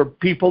companies or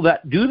people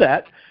that do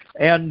that.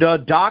 And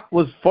Doc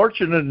was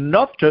fortunate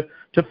enough to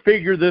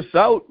figure this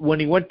out. When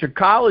he went to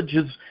college,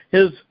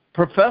 his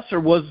professor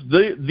was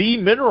the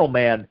mineral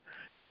man.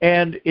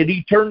 And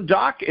he turned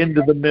Doc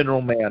into the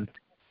mineral man.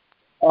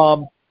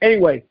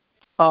 Anyway.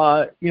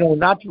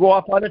 Not to go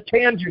off on a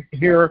tangent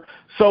here.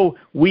 So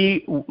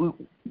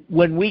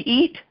when we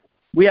eat,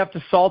 we have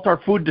to salt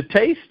our food to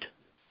taste.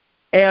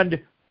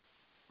 And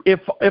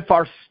if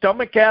our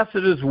stomach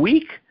acid is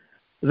weak,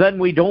 then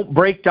we don't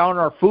break down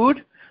our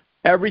food.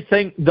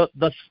 Everything,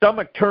 the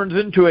stomach turns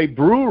into a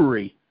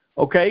brewery,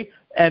 okay?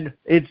 And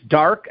it's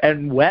dark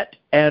and wet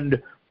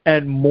and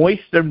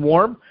moist and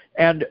warm,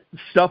 and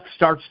stuff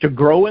starts to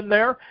grow in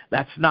there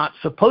that's not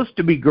supposed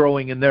to be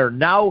growing in there.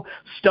 Now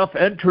stuff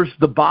enters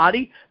the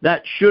body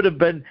that should have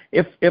been,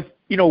 if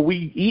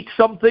we eat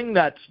something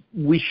that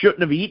we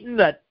shouldn't have eaten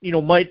that,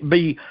 might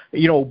be,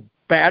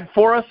 bad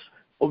for us,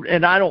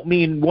 and I don't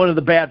mean one of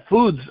the bad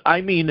foods,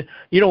 I mean,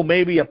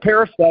 maybe a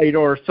parasite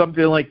or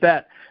something like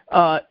that,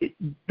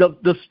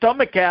 the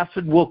stomach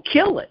acid will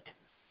kill it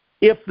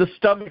if the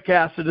stomach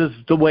acid is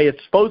the way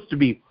it's supposed to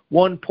be.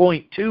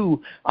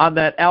 1.2 on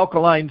that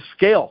alkaline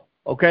scale,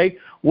 okay?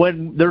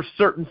 When there's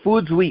certain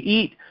foods we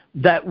eat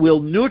that will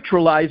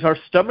neutralize our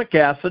stomach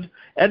acid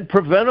and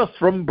prevent us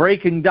from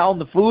breaking down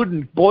the food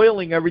and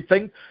boiling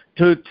everything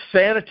to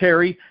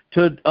sanitize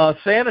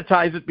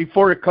it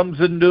before it comes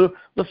into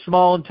the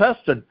small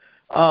intestine.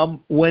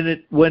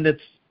 When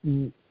it's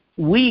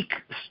weak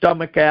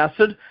stomach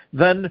acid,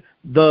 then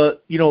the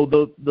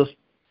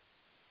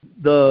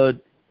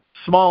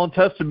small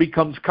intestine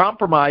becomes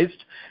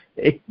compromised.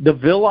 The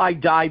villi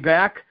die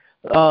back,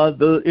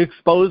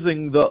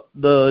 exposing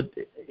the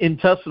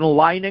intestinal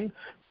lining,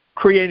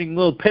 creating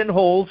little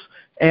pinholes,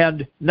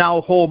 and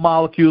now whole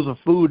molecules of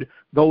food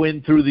go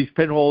in through these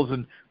pinholes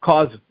and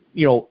cause,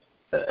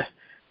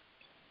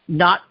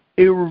 not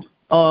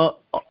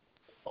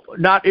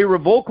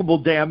irrevocable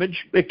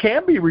damage. It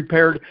can be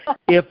repaired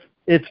if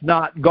it's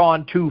not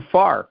gone too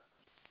far.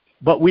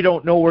 But we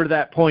don't know where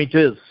that point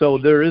is. So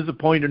there is a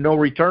point of no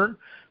return.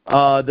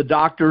 The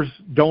doctors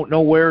don't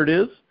know where it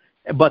is,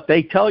 but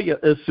they tell you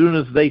as soon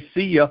as they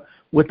see you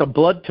with a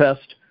blood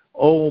test,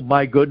 oh,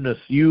 my goodness,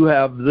 you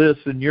have this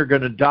and you're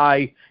going to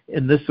die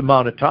in this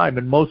amount of time.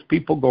 And most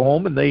people go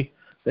home and they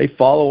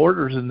follow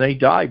orders and they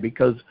die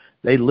because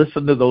they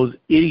listen to those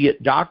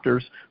idiot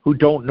doctors who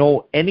don't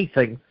know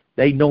anything.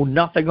 They know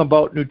nothing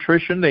about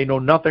nutrition. They know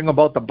nothing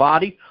about the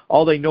body.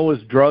 All they know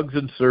is drugs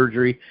and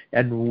surgery,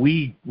 and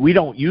we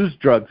don't use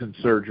drugs and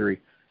surgery,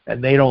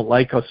 and they don't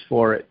like us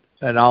for it.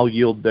 And I'll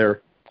yield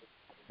there.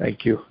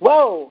 Thank you.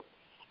 Whoa.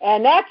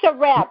 And that's a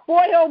wrap.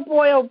 Boy, oh,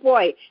 boy, oh,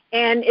 boy.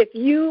 And if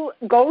you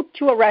go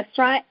to a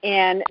restaurant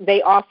and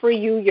they offer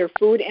you your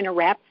food in a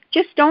wrap,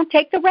 just don't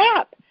take the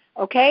wrap,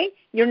 okay?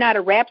 You're not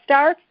a wrap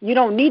star. You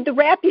don't need the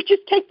wrap. You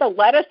just take the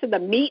lettuce and the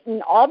meat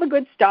and all the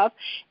good stuff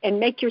and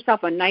make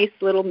yourself a nice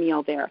little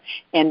meal there,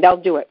 and they'll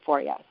do it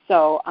for you.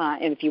 So,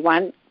 and if you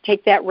want to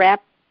take that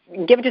wrap,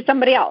 give it to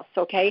somebody else,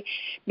 okay?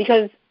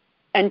 Because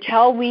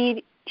until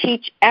we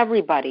teach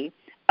everybody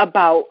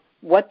about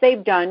what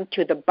they've done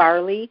to the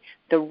barley,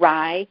 the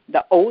rye,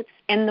 the oats,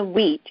 and the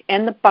wheat,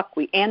 and the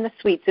buckwheat, and the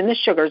sweets, and the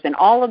sugars, and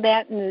all of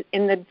that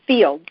in the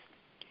fields,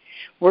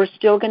 we're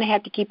still going to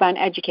have to keep on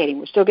educating.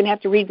 We're still going to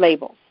have to read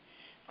labels,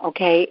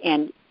 okay?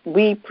 And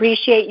we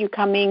appreciate you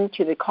coming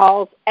to the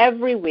calls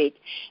every week.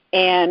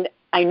 And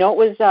I know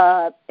it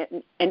was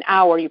an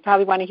hour. You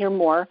probably want to hear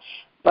more,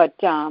 but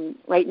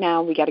right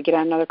now we got to get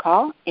on another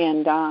call.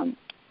 And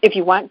if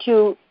you want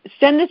to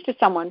send this to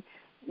someone,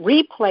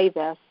 replay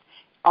this.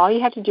 All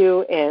you have to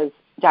do is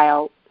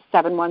dial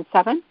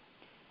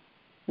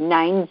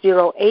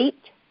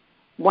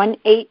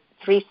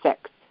 717-908-1836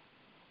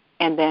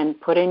 and then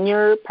put in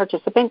your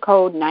participant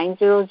code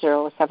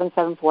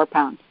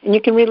 900-774-pound. And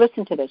you can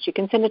re-listen to this. You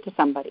can send it to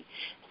somebody.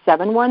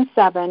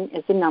 717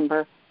 is the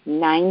number,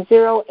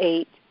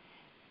 908-1836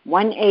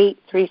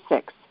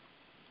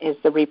 is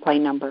the replay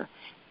number.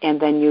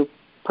 And then you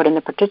put in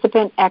the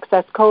participant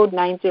access code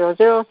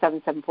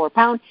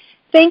 900-774-pound.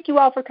 Thank you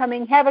all for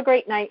coming. Have a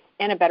great night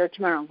and a better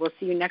tomorrow. We'll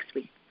see you next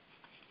week.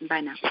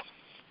 Bye now.